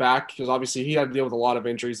bounce back because obviously he had to deal with a lot of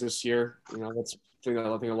injuries this year. That's the thing that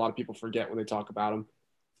I think a lot of people forget when they talk about him.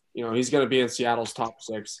 He's going to be in Seattle's top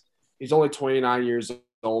 6. He's only 29 years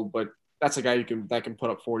old, but that's a guy that can put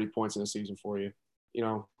up 40 points in a season for you.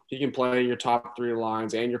 He can play your top 3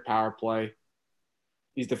 lines and your power play.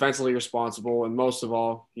 He's defensively responsible, and most of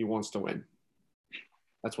all, he wants to win.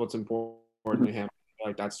 That's what's important to him.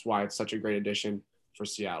 That's why it's such a great addition for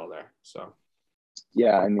Seattle there. So,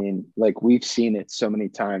 yeah, we've seen it so many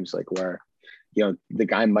times, where, the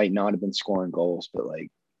guy might not have been scoring goals, but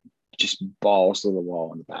just balls to the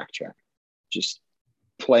wall in the back check, just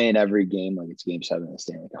playing every game like it's Game 7 of the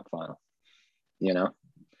Stanley Cup final.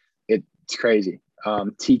 It's crazy.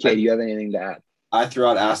 TK, do you have anything to add? I threw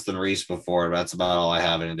out Aston Reese before. But that's about all I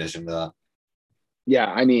have in addition to that.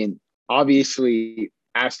 Yeah, obviously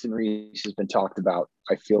Aston Reese has been talked about,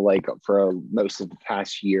 I feel like, for most of the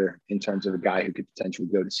past year in terms of a guy who could potentially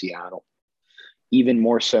go to Seattle. Even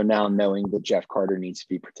more so now, knowing that Jeff Carter needs to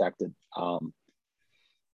be protected. I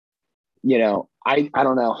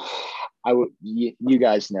don't know. You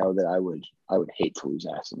guys know that I would hate to lose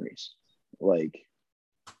Aston Reese.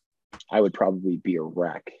 I would probably be a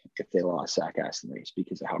wreck if they lost Zach Aston Reese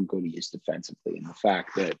because of how good he is defensively and the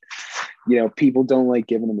fact that, people don't like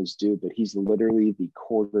giving him his due, but he's literally the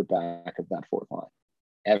quarterback of that fourth line.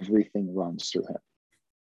 Everything runs through him.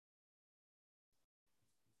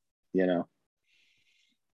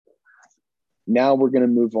 Now we're going to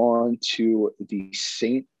move on to the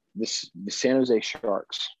San Jose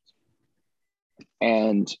Sharks.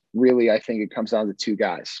 And really, I think it comes down to 2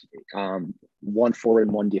 guys, one forward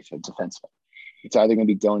and one defenseman. It's either going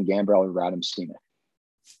to be Dylan Gambrell or Radim Seaman.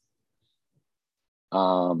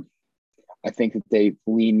 I think that they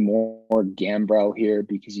lean more Gambrell here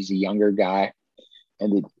because he's a younger guy,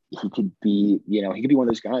 and that he could be one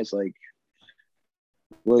of those guys like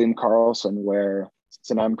William Karlsson, where it's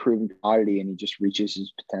an unproven commodity and he just reaches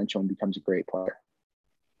his potential and becomes a great player.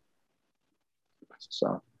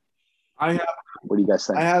 So, what do you guys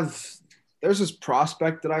think? There's this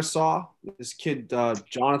prospect that I saw, this kid,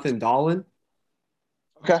 Jonathan Dahlin.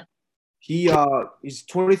 Okay. He's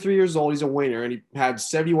 23 years old. He's a winger, and he had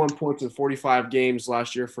 71 points in 45 games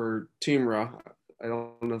last year for Timrå. I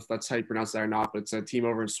don't know if that's how you pronounce that or not, but it's a team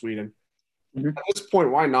over in Sweden. Mm-hmm. At this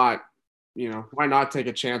point, why not? Why not take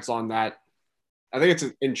a chance on that I think it's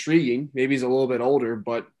intriguing. Maybe he's a little bit older,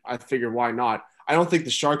 but I figure why not? I don't think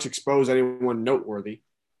the Sharks expose anyone noteworthy.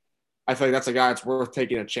 I feel like that's a guy that's worth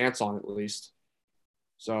taking a chance on at least.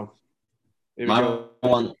 So maybe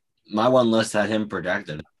my one list had him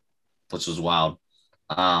protected, which was wild.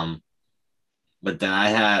 But then I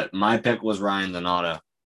had my pick was Ryan Donato.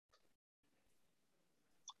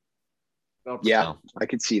 Yeah, I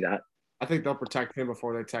could see that. I think they'll protect him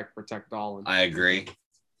before they protect Dolan. I agree.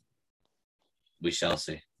 We shall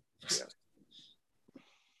see. Yeah.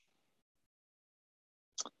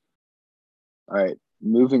 All right,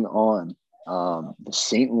 moving on. The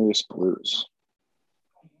St. Louis Blues.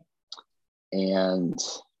 And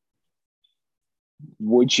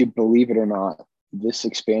would you believe it or not, this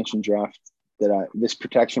expansion draft this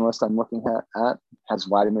protection list I'm looking at has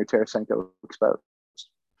Vladimir Tarasenko exposed.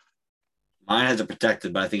 Mine has it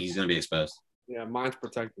protected, but I think he's going to be exposed. Yeah, mine's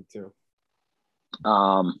protected too.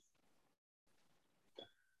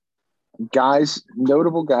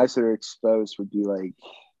 Notable guys that are exposed would be like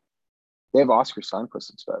they have Oscar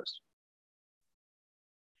Sundqvist exposed.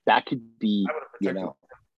 That could be, I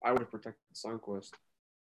would have protected Sundqvist.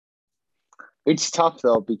 It's tough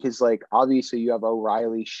though because like obviously you have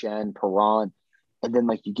O'Reilly, Shen, Perron, and then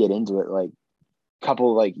like you get into it like a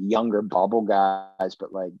couple of like younger bubble guys,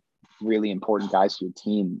 but like really important guys to your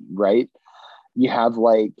team, right? You have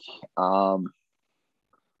like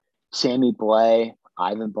Sammy Blais,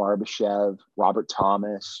 Ivan Barbashev, Robert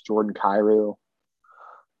Thomas, Jordan Kyrou.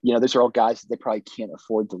 Those are all guys that they probably can't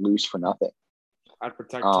afford to lose for nothing. I'd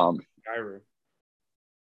protect Kyrou.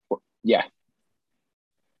 Yeah.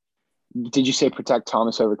 Did you say protect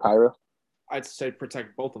Thomas over Kyrou? I'd say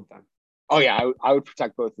protect both of them. Oh, yeah. I would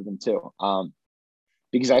protect both of them too.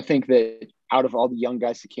 Because I think that out of all the young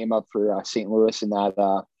guys that came up for St. Louis in that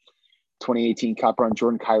 2018 Cup run,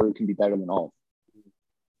 Jordan Kyrou can be better than all.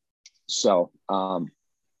 So,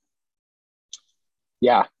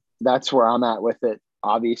 yeah, that's where I'm at with it.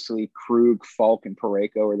 Obviously, Krug, Falk, and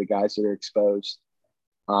Parayko are the guys that are exposed.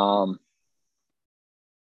 I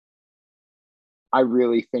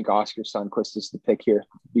really think Oscar Sundqvist is the pick here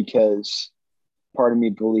because part of me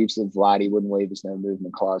believes that Vladdy wouldn't waive his no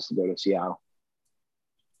movement clause to go to Seattle.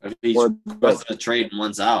 If he's requesting a trade and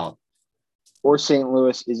one's out. Or St.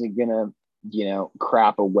 Louis isn't going to,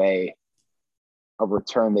 crap away a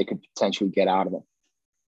return they could potentially get out of him.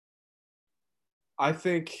 I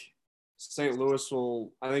think Seattle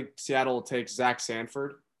will take Zach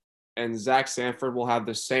Sanford, and Zach Sanford will have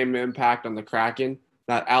the same impact on the Kraken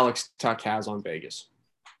that Alex Tuch has on Vegas.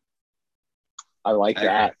 I like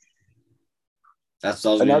that. That's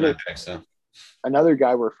also my pick, so. Another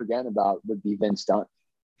guy we're forgetting about would be Vince Dunn.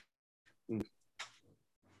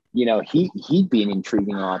 He'd be an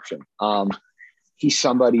intriguing option. He's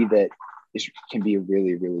somebody that can be a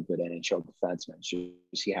really, really good NHL defenseman.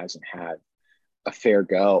 Just he hasn't had a fair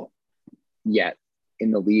go yet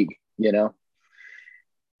in the league,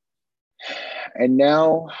 And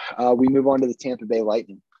now we move on to the Tampa Bay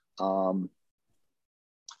Lightning. What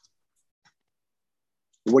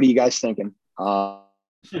are you guys thinking?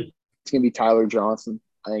 It's going to be Tyler Johnson.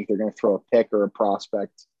 I think they're going to throw a pick or a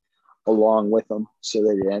prospect along with them so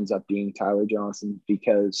that it ends up being Tyler Johnson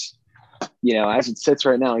because, as it sits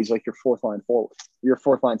right now, he's like your fourth line forward, your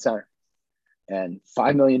fourth line center. And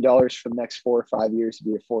 $5 million for the next 4 or 5 years to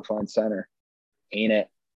be a fourth line center. Ain't it?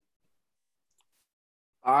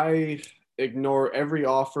 I ignore every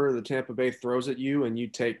offer the Tampa Bay throws at you, and you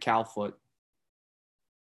take Cal Foote.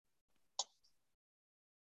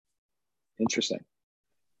 Interesting.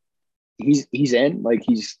 He's in? Like,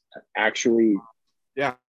 he's actually –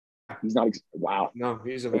 yeah. He's not – wow. No,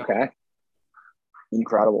 he's available. Okay.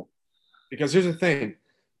 Incredible. Because here's the thing.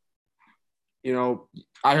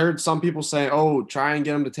 I heard some people say, oh, try and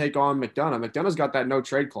get him to take on McDonough. McDonough's got that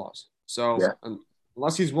no-trade clause. So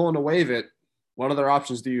unless he's willing to waive it, what other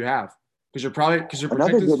options do you have? Because you're protecting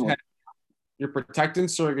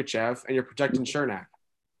Sergachev and you're protecting Chernak.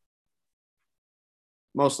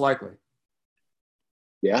 Most likely.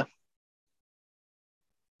 Yeah.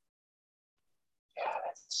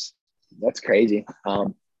 That's crazy.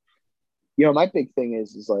 My big thing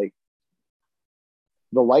is like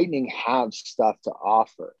the Lightning have stuff to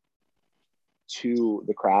offer to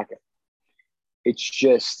the Kraken. It's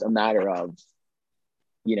just a matter of,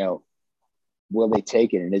 will they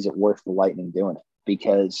take it and is it worth the Lightning doing it?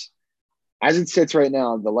 Because as it sits right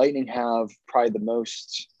now, the Lightning have probably the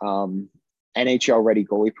most NHL-ready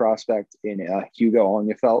goalie prospect in Hugo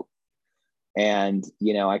Onyefeldt. And,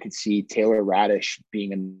 I could see Taylor Radish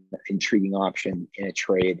being an intriguing option in a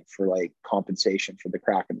trade for like compensation for the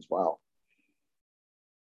Kraken as well.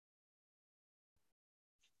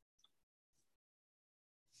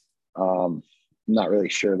 I'm not really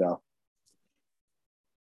sure though.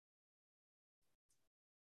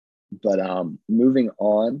 But moving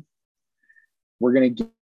on, we're going to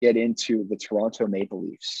get into the Toronto Maple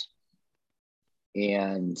Leafs.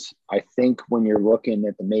 And I think when you're looking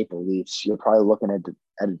at the Maple Leafs, you're probably looking at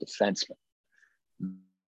a defenseman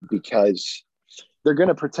because they're going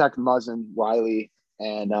to protect Muzzin, Riley,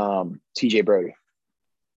 and TJ Brody.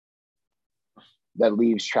 That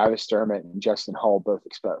leaves Travis Dermott and Justin Hall both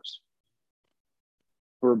exposed.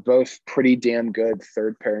 We're both pretty damn good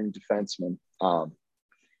third pairing defensemen.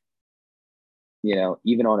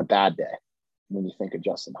 Even on a bad day when you think of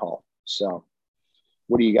Justin Hall. So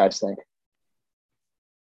what do you guys think?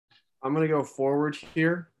 I'm going to go forward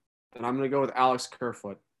here, and I'm going to go with Alex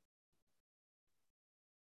Kerfoot.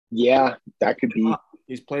 Yeah, that could be.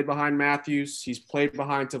 He's played behind Matthews. He's played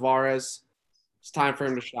behind Tavares. It's time for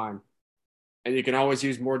him to shine. And you can always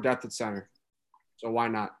use more depth at center. So why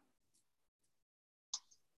not?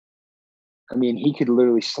 I mean, he could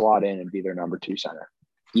literally slot in and be their number 2 center,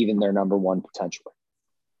 even their number 1 potentially.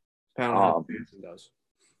 Depending on how Manson does.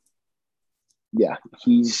 Yeah,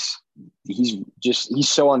 he's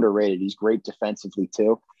so underrated. He's great defensively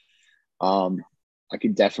too. I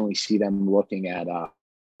could definitely see them looking at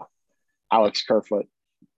Alex Kerfoot,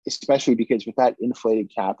 especially because with that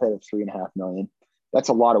inflated cap hit of $3.5 million, that's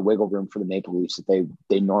a lot of wiggle room for the Maple Leafs that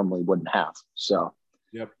they normally wouldn't have. So,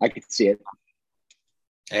 yep, I could see it.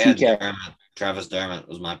 And Travis Dermott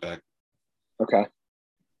was my pick. Okay.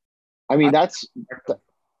 I mean,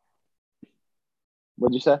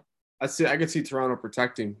 what'd you say? I could see Toronto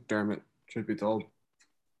protecting Dermott, truth be told.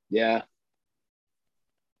 Yeah.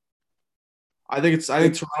 I think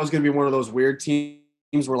Toronto's going to be one of those weird teams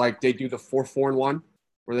where like they do the 4-4-1,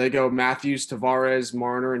 where they go Matthews, Tavares,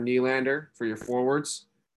 Marner, and Nylander for your forwards,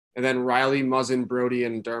 and then Riley, Muzzin, Brody,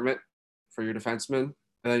 and Dermott for your defensemen, and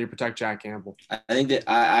then you protect Jack Campbell. I think that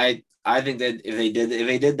I think that if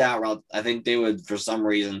they did that route, I think they would for some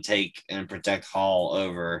reason take and protect Hall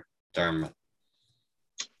over Dermott.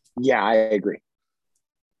 Yeah, I agree.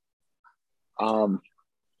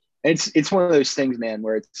 It's one of those things, man,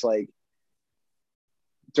 where it's like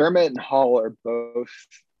Dermott and Hall are both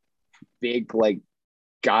big like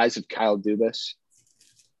guys of Kyle Dubas,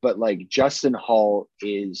 but like Justin Hall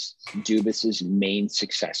is Dubas's main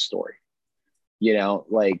success story.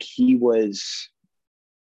 Like he was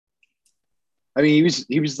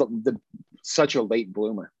the such a late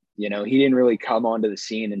bloomer. He didn't really come onto the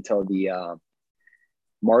scene until the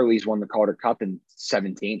Marlies won the Calder Cup in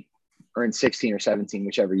 17 or in 16 or 17,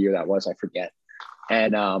 whichever year that was, I forget.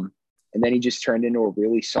 And then he just turned into a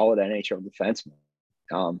really solid NHL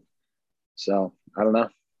defenseman. So I don't know.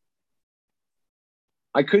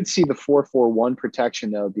 I could see the 4-4-1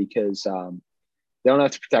 protection though, because they don't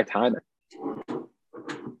have to protect Hyman.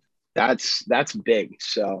 That's big.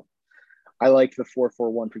 So I like the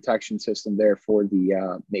 4-4-1 protection system there for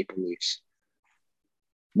the Maple Leafs.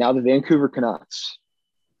 Now the Vancouver Canucks.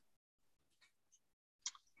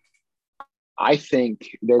 I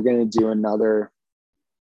think they're going to do another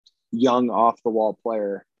young off-the-wall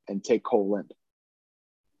player and take Cole Lind.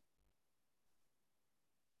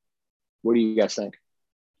 What do you guys think?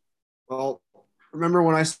 Well, remember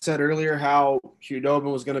when I said earlier how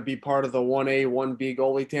Hudobin was going to be part of the 1A, 1B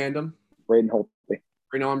goalie tandem? Braden Holtby.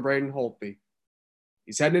 Bring on Braden Holtby.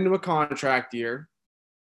 He's heading into a contract year.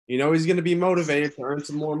 He's going to be motivated to earn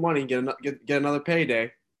some more money, get another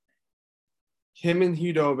payday. Him and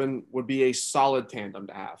Hudobin would be a solid tandem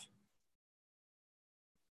to have.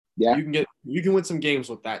 Yeah, you can win some games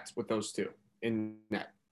with those two in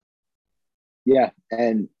net. Yeah,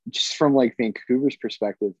 and just from like Vancouver's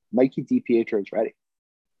perspective, Mikey DiPietro is ready.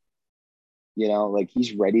 Like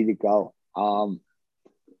he's ready to go. I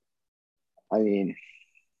mean,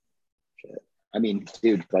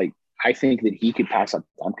 dude, like I think that he could pass up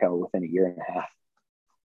Demko within a year and a half.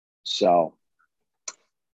 So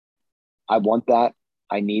I want that.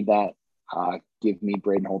 I need that. Give me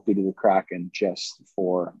Braden Holtby to the Kraken just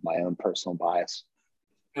for my own personal bias.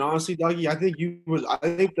 And honestly, Dougie, I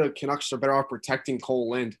think the Canucks are better off protecting Cole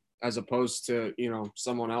Lind as opposed to,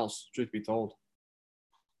 someone else, truth be told.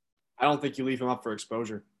 I don't think you leave him up for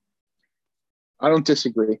exposure. I don't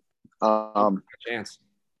disagree. Chance.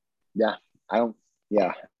 Yeah, I don't.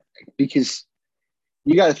 Yeah, because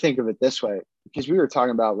you got to think of it this way. Because we were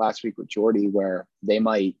talking about last week with Jordy where they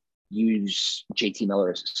might use JT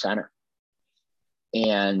Miller as a center.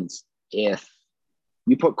 And if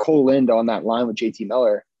you put Cole Lind on that line with JT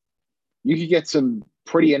Miller, you could get some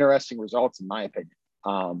pretty interesting results, in my opinion.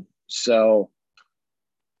 So,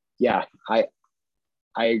 yeah, I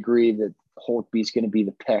agree that Holtby's going to be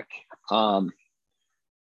the pick.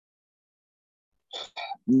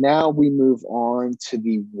 Now we move on to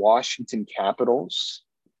the Washington Capitals.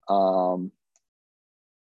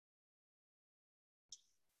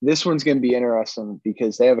 This one's going to be interesting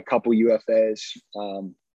because they have a couple UFAs.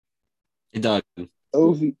 Hey, Doug,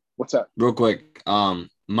 Ovi, what's up? real quick.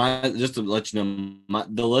 Just to let you know,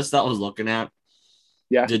 the list I was looking at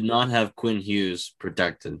did not have Quinn Hughes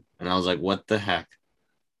protected, and I was like, "What the heck?"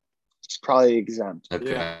 He's probably exempt.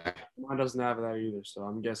 Okay. Yeah. Mine doesn't have that either, so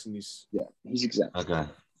I'm guessing he's exempt. Okay.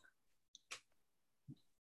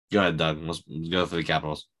 Go ahead, Doug. Let's go for the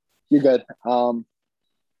Capitals. You're good.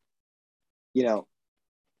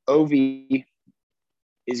 Ovi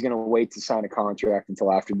is going to wait to sign a contract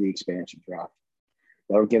until after the expansion draft.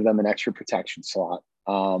 That'll give them an extra protection slot.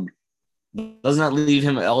 Doesn't that leave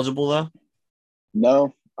him eligible, though?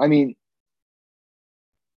 No. I mean,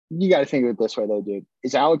 you got to think of it this way, though, dude.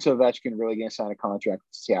 Is Alex Ovechkin really going to sign a contract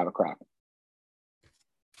with Seattle Kraken?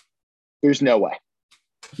 There's no way.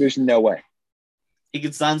 There's no way. He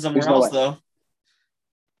could sign somewhere else, though.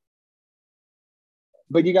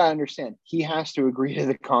 But you got to understand, he has to agree to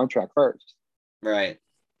the contract first. Right.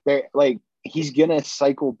 He's going to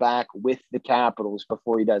cycle back with the Capitals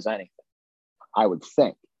before he does anything, I would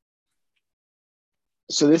think.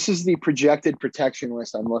 So this is the projected protection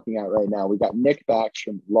list I'm looking at right now. We got Nick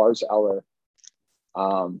Backstrom, Lars Eller,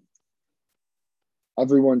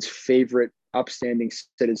 everyone's favorite upstanding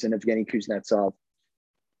citizen, Evgeny Kuznetsov,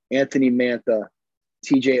 Anthony Mantha,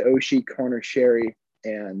 TJ Oshie, Connor Sherry,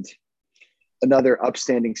 and another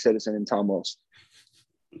upstanding citizen in Tom Wilson.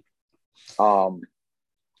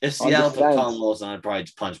 If Seattle took Tom Wilson, I'd probably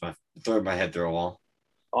throw my head through a wall.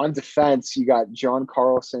 On defense, you got John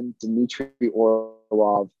Carlson, Dmitry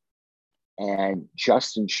Orlov, and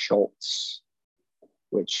Justin Schultz,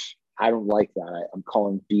 which I don't like that. I'm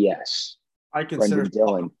calling BS. I consider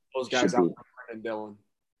Dillon those guys out for Brendan Dillon.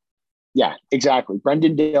 Yeah, exactly.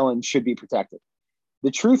 Brendan Dillon should be protected.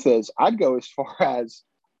 The truth is, I'd go as far as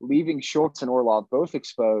leaving Schultz and Orlov both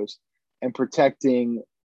exposed and protecting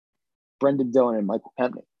Brendan Dillon and Michael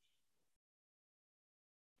Kempney.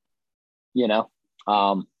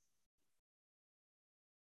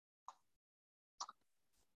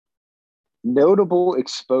 Notable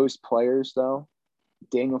exposed players, though,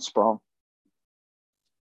 Daniel Sprong.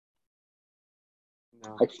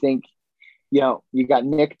 No. I think, you got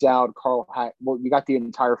Nick Dowd, you got the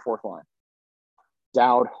entire fourth line.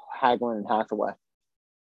 Dowd, Hagelin, and Hathaway.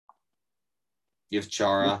 You have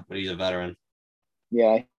Chara, but he's a veteran.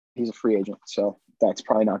 Yeah, he's a free agent, so that's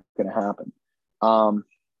probably not going to happen.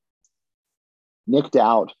 Nick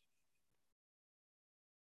Dowd.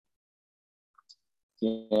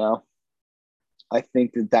 I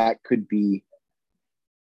think that could be,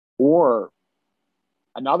 or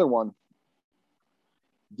another one,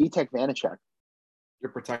 Vitek Vanacek.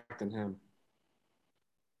 You're protecting him.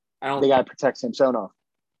 They got to protect Samsonov.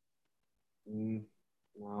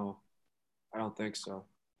 No, I don't think so.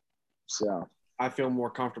 So I feel more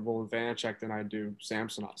comfortable with Vanacek than I do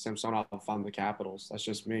Samsonov. Samsonov on the Capitals. That's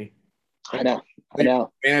just me. I know.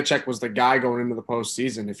 Vanacek was the guy going into the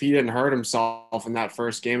postseason. If he didn't hurt himself in that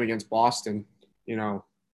first game against Boston, I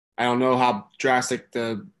don't know how drastic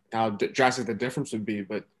the difference would be,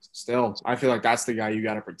 but still, I feel like that's the guy you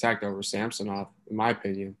got to protect over Samsonov, in my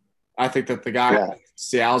opinion. I think that the guy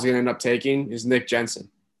Seattle's going to end up taking is Nick Jensen.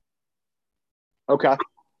 Okay.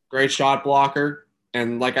 Great shot blocker.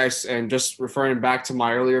 And just referring back to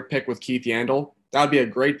my earlier pick with Keith Yandel, that'd be a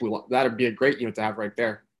great unit to have right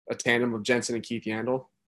there. A tandem of Jensen and Keith Yandel.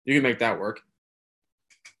 You can make that work.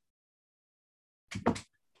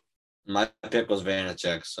 My pick was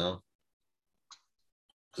Vanacek, so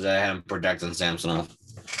because I have him protecting Samsonov.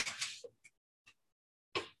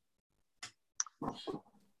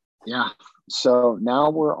 Yeah. So now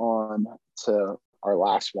we're on to our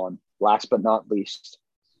last one. Last but not least,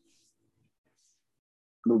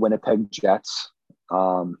 the Winnipeg Jets.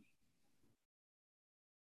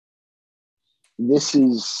 This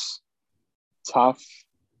is tough.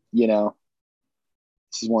 This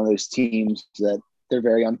is one of those teams that they're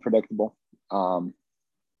very unpredictable. Right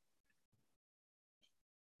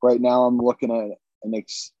now, I'm looking at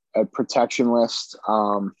a protection list.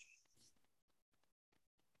 The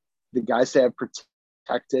guys that have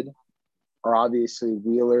protected are obviously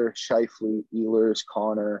Wheeler, Scheifele, Ehlers,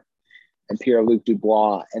 Connor, and Pierre-Luc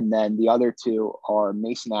Dubois. And then the other two are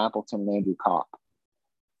Mason Appleton and Andrew Kopp.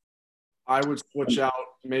 I would switch out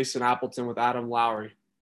Mason Appleton with Adam Lowry.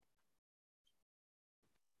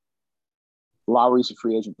 Lowry's a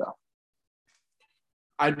free agent, though.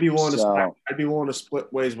 I'd be willing to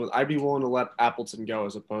split ways with. I'd be willing to let Appleton go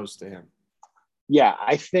as opposed to him. Yeah,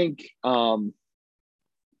 I think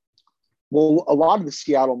Well, a lot of the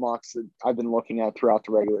Seattle mocks that I've been looking at throughout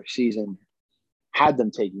the regular season had them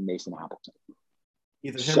taking Mason Appleton.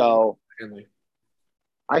 So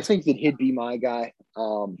I think that he'd be my guy.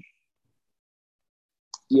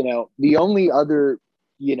 The only other,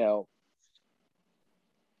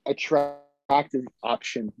 attractive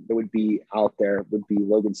option that would be out there would be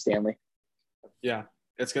Logan Stanley. Yeah,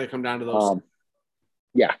 it's going to come down to those.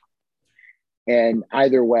 Yeah. And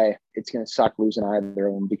either way, it's going to suck losing either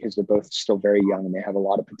of them because they're both still very young and they have a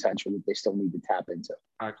lot of potential that they still need to tap into.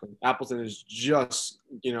 Exactly. Appleton is just,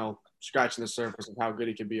 scratching the surface of how good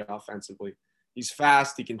he can be offensively. He's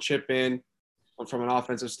fast. He can chip in from an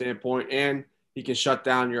offensive standpoint, and he can shut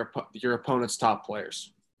down your opponent's top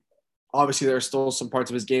players. Obviously, there are still some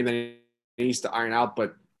parts of his game that he needs to iron out,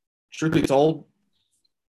 but truth be told,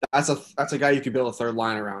 that's a guy you could build a third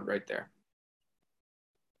line around right there.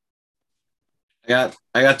 I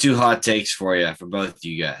got two hot takes for you, for both of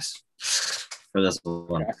you guys, for this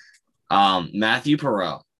one. Matthew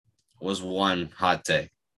Perreault was one hot take.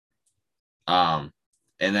 And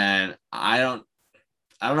then I don't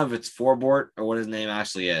know if it's Forbort or what his name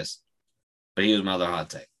actually is, but he was my other hot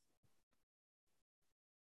take.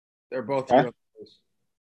 They're both UFAs.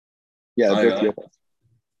 Yeah, they're both UFAs.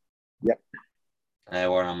 Yep. They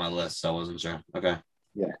weren't on my list, so I wasn't sure. Okay.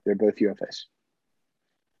 Yeah, they're both UFAs.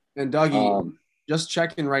 And Dougie, just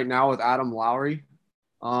checking right now with Adam Lowry.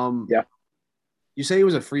 Yeah. You say he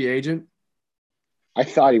was a free agent? I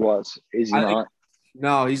thought he was. Is he not?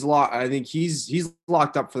 No, he's locked. I think he's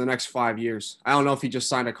locked up for the next 5 years. I don't know if he just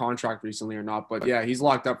signed a contract recently or not, but yeah, he's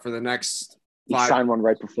locked up for the next 5 years. He signed one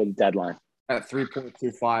right before the deadline. At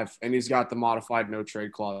 3.25, and he's got the modified no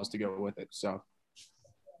trade clause to go with it. So,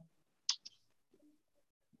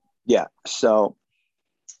 yeah. So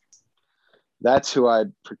that's who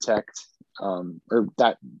I'd protect. Then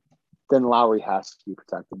Lowry has to be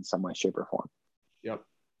protected in some way, shape, or form. Yep.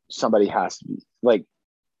 Somebody has to be. Like,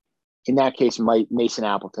 in that case, Mason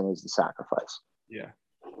Appleton is the sacrifice. Yeah.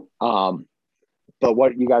 But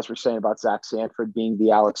what you guys were saying about Zach Sanford being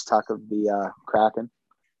the Alex Tuck of the Kraken,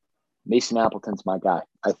 Mason Appleton's my guy.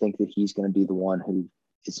 I think that he's going to be the one who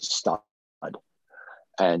is a stud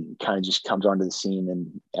and kind of just comes onto the scene,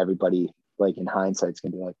 and everybody, like, in hindsight, is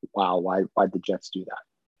going to be like, wow, why'd the Jets do that?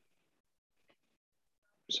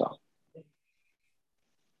 So,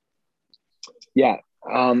 yeah.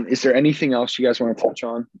 Is there anything else you guys want to touch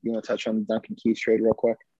on? You want to touch on the Duncan Keith trade real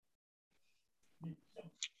quick?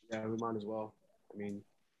 Yeah, we might as well. I mean,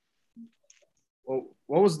 well,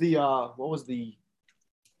 what was the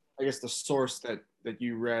I guess the source that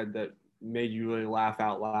you read that made you really laugh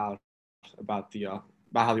out loud about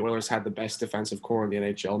how the Oilers had the best defensive core in the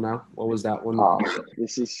NHL now? What was that one?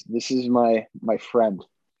 This is my friend.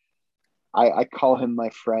 I call him my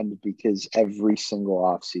friend because every single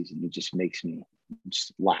offseason he just makes me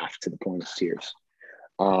just laugh to the point of tears.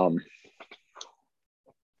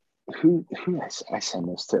 Who I send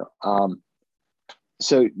this to?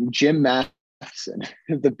 So Jim Matheson,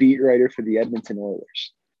 the beat writer for the Edmonton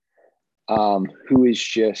Oilers, who is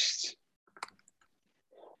just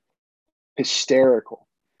hysterical.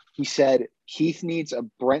 He said Keith needs a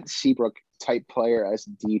Brent Seabrook type player as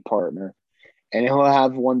a D partner, and he'll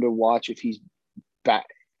have one to watch if he's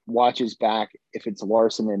watches back if it's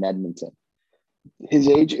Larson in Edmonton. His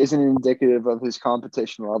age isn't indicative of his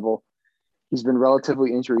competition level. He's been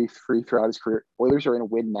relatively injury-free throughout his career. Oilers are in a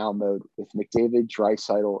win-now mode with McDavid,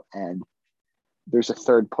 Draisaitl, and there's a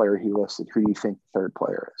third player he listed. Who do you think the third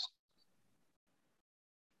player is?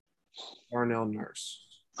 Darnell Nurse.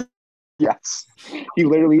 Yes. He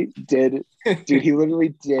literally did. Dude, he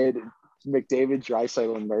literally did McDavid,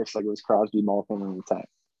 Draisaitl, and Nurse like it was Crosby, Malkin, and the time.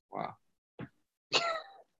 Wow.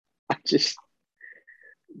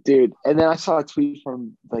 Dude. And then I saw a tweet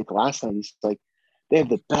from like last night. He's like, they have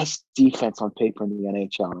the best defense on paper in the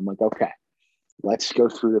NHL. I'm like, okay, let's go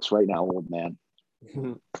through this right now, old man.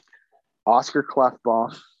 Oscar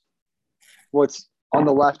Klefbom. What's on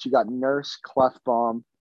the left? You got Nurse, Klefbom,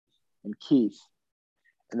 and Keith.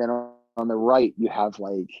 And then on the right, you have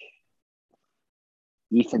like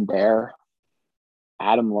Ethan Bear,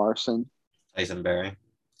 Adam Larson. Tyson Barrie.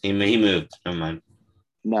 He moved. Never mind.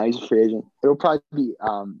 No, he's a free agent. It'll probably be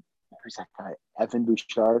who's that guy? Evan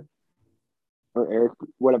Bouchard or Eric,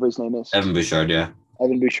 whatever his name is. Evan Bouchard, yeah.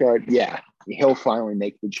 Evan Bouchard, yeah. He'll finally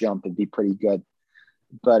make the jump and be pretty good.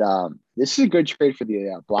 But this is a good trade for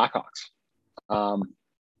the Blackhawks.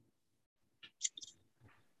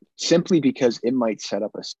 Simply because it might set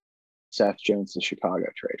up a Seth Jones to Chicago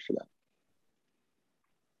trade for them.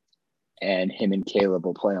 And him and Caleb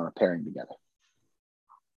will play on a pairing together.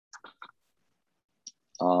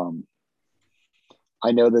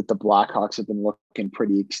 I know that the Blackhawks have been looking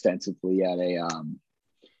pretty extensively at a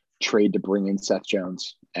trade to bring in Seth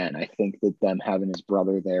Jones, and I think that them having his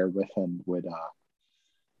brother there with him would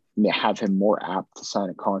have him more apt to sign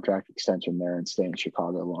a contract extension there and stay in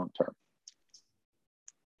Chicago long term.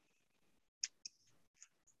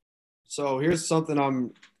 So here's something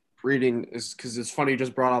I'm reading is because it's funny you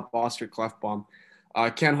just brought up Oscar Klefbom.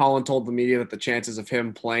 Ken Holland told the media that the chances of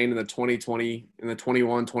him playing in the 2020 and the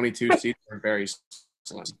 21-22 season are very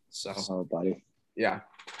slim. So, buddy. Yeah.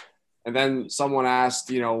 And then someone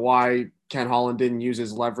asked, why Ken Holland didn't use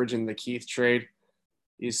his leverage in the Keith trade.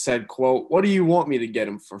 He said, quote, "What do you want me to get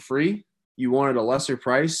him for free? You wanted a lesser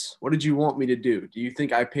price? What did you want me to do? Do you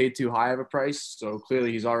think I paid too high of a price?" So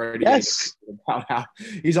clearly he's already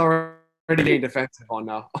he's already getting defensive on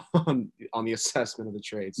the assessment of the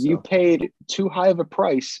trade. So. You paid too high of a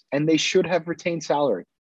price, and they should have retained salary.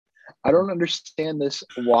 I don't understand this.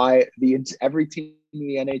 Why every team in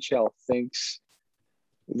the NHL thinks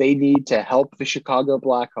they need to help the Chicago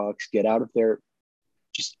Blackhawks get out of their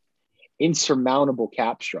just insurmountable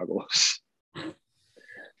cap struggles,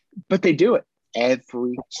 but they do it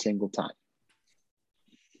every single time.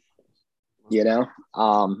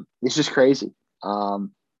 It's just crazy. But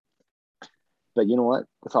you know what?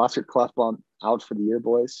 With Oscar Klefbom out for the year,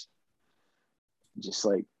 boys, just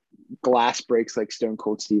like glass breaks like Stone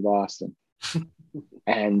Cold Steve Austin.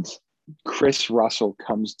 And Chris Russell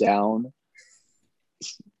comes down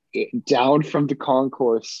from the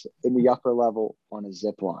concourse in the upper level on a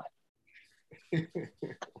zip line.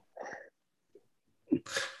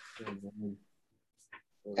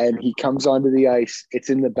 And he comes onto the ice. It's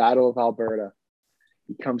in the Battle of Alberta.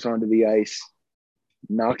 He comes onto the ice,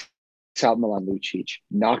 knocks out Milan Lucic,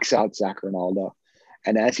 knocks out Zach Rinaldo.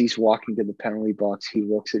 And as he's walking to the penalty box, he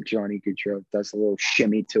looks at Johnny Gaudreau, does a little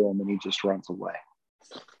shimmy to him, and he just runs away.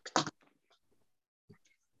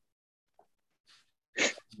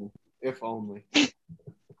 If only.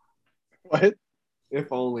 What?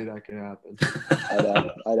 If only that could happen.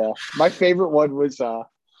 I know. My favorite one was,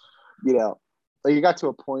 you got to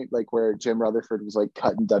a point like where Jim Rutherford was like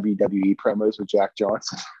cutting WWE promos with Jack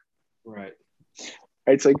Johnson. Right.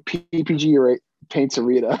 It's like PPG paints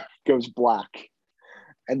arena goes black.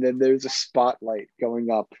 And then there's a spotlight going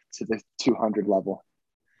up to the 200 level.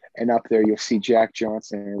 And up there, you'll see Jack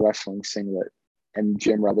Johnson in a wrestling singlet and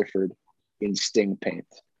Jim Rutherford in Sting paint.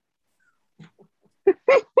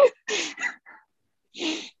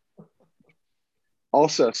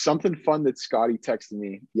 Also, something fun that Scotty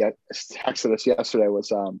texted us yesterday was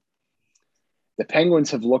the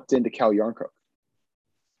Penguins have looked into Cal Yarncroke.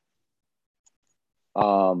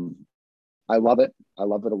 I love it. I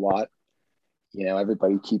love it a lot.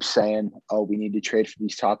 Everybody keeps saying, "Oh, we need to trade for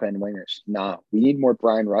these top end wingers." Nah, we need more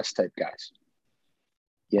Brian Rust type guys.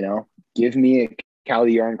 Give me a Cal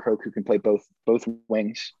Yarncroke who can play both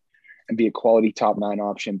wings and be a quality top 9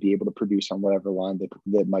 option, be able to produce on whatever line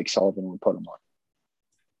that Mike Sullivan would put him on.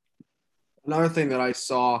 Another thing that I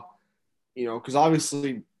saw, because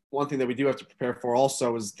obviously one thing that we do have to prepare for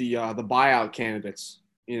also is the buyout candidates.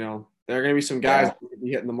 There are going to be some guys that will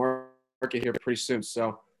be hitting the market here pretty soon.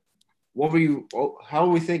 So how are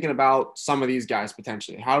we thinking about some of these guys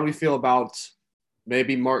potentially? How do we feel about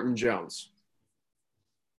maybe Martin Jones?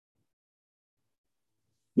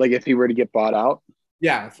 Like if he were to get bought out?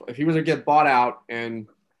 Yeah, if he were to get bought out and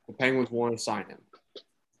the Penguins want to sign him.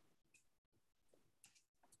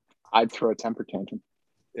 I'd throw a temper tantrum.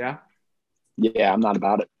 Yeah? Yeah, I'm not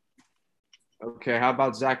about it. Okay, how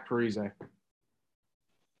about Zach Parise?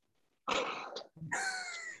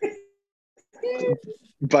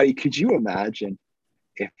 Buddy, could you imagine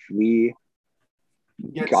if we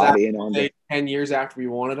got Zach in on the 10 years after we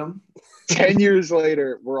wanted him? 10 years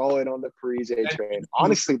later, we're all in on the Parise train.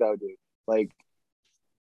 Honestly, though, dude, like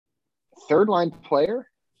third line player,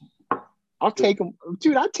 I'll take him.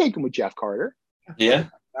 Dude, I'd take him with Jeff Carter. Yeah.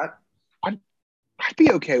 I'd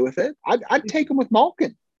be okay with it. I'd take him with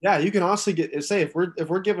Malkin. Yeah, you can honestly if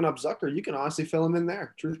we're giving up Zucker, you can honestly fill him in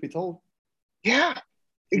there. Truth be told. Yeah,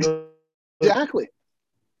 exactly.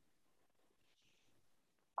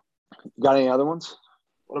 Got any other ones?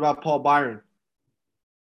 What about Paul Byron?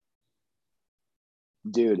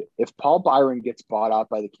 Dude, if Paul Byron gets bought out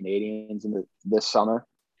by the Canadians this summer,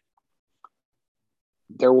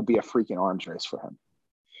 there will be a freaking arms race for him.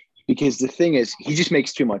 Because the thing is, he just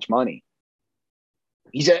makes too much money.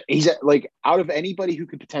 He's like out of anybody who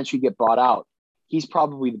could potentially get bought out, he's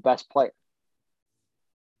probably the best player.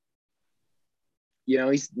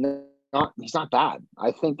 He's not bad.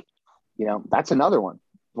 I think, that's another one.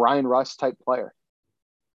 Brian Rust type player.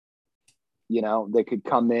 They could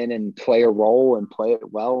come in and play a role and play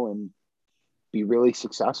it well and be really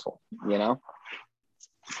successful, you know?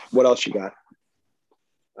 What else you got?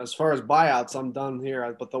 As far as buyouts, I'm done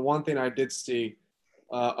here. But the one thing I did see,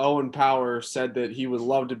 Owen Power said that he would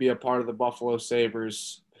love to be a part of the Buffalo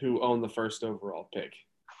Sabres, who own the first overall pick.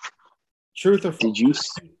 Truth or false?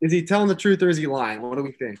 Is he telling the truth or is he lying? What do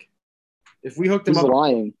we think? If we hooked him up,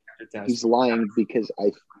 lying. He's lying because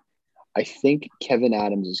I think Kevin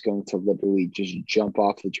Adams is going to literally just jump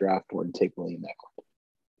off the draft board and take William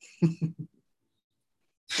Eklund.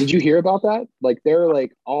 Did you hear about that? Like, they're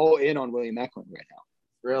like all in on William Eklund right now.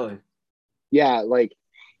 Really? Yeah, like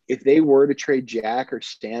if they were to trade Jack or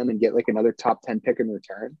Stam and get like another top 10 pick in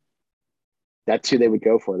return, that's who they would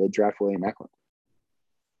go for. They'd draft William Eklund.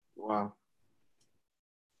 Wow.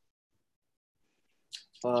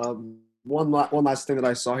 One last thing that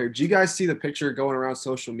I saw here. Do you guys see the picture going around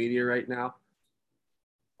social media right now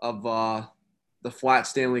of the flat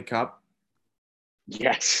Stanley Cup?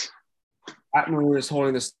 Yes. Pat Maroon is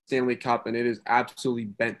holding the Stanley Cup, and it is absolutely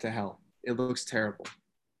bent to hell. It looks terrible.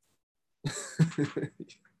 If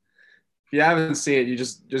you haven't seen it, you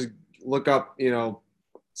just look up,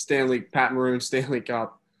 Pat Maroon Stanley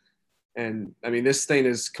Cup, and I mean this thing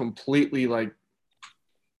is completely like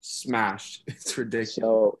smashed. It's ridiculous.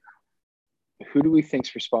 So, who do we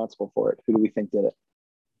think's responsible for it? Who do we think did it?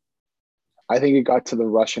 I think it got to the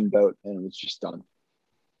Russian boat and it was just done.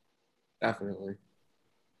 Definitely.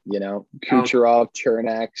 Kucherov,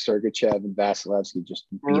 Chernak, Sergachev, and Vasilevsky just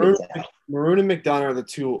beat it down. Maroon and McDonough are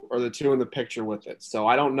the two in the picture with it. So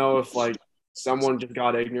I don't know if like someone just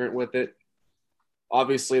got ignorant with it.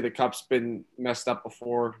 Obviously, the cup's been messed up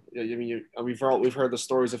before. I mean, we've heard the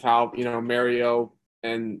stories of how Mario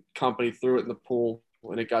and company threw it in the pool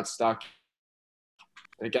when it got stuck.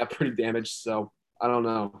 And it got pretty damaged. So I don't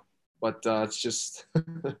know, but it's just.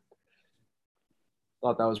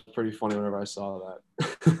 Thought that was pretty funny whenever I saw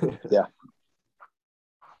that. Yeah.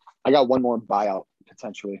 I got one more buyout,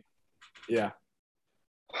 potentially. Yeah.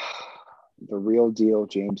 The real deal,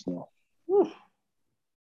 James Neal. Whew.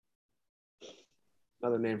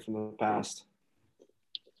 Another name from the past.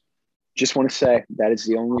 Just want to say that is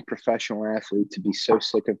the only professional athlete to be so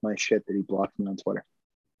sick of my shit that he blocked me on Twitter.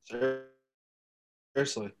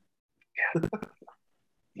 Seriously. Yeah.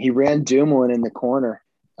 He ran Dumoulin in the corner.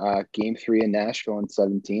 Game 3 in Nashville in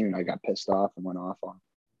 2017, and I got pissed off and went off on him.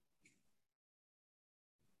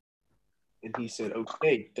 And he said,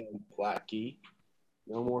 "Okay, Doug Blackie,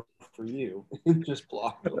 no more for you." Just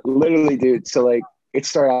blocked him. Literally, dude. So like, it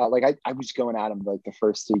started out like I was going at him like the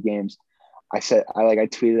first 2 games. I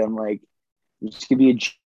tweeted him like, "There's gonna be a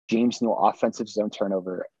James Neal offensive zone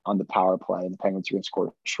turnover on the power play, and the Penguins are gonna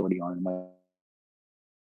score shorty on him.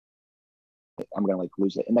 I'm gonna like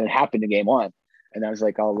lose it." And then it happened in game 1. And I was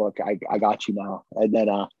like, "Oh, look, I got you now." And then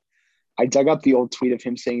I dug up the old tweet of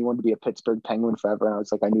him saying he wanted to be a Pittsburgh Penguin forever. And I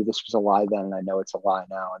was like, I knew this was a lie then, and I know it's a lie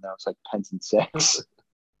now. And that was like Pens and 6.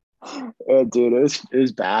 Dude, it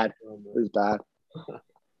was bad. It was bad.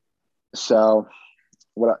 So,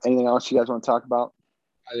 anything else you guys want to talk about?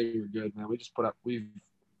 I think we're good, man. We've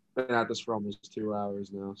been at this for almost 2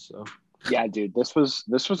 hours now. So yeah, dude, this was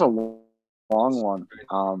a long one.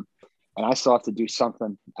 And I still have to do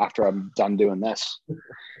something after I'm done doing this.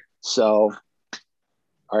 So,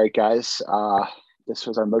 all right, guys. This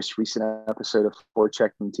was our most recent episode of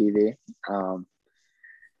Forechecking TV.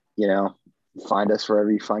 Find us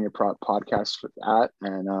wherever you find your podcast at,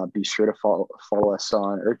 and be sure to follow us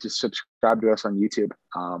on, or to subscribe to us on YouTube.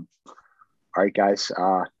 All right, guys.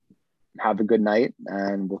 Have a good night,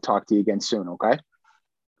 and we'll talk to you again soon. Okay.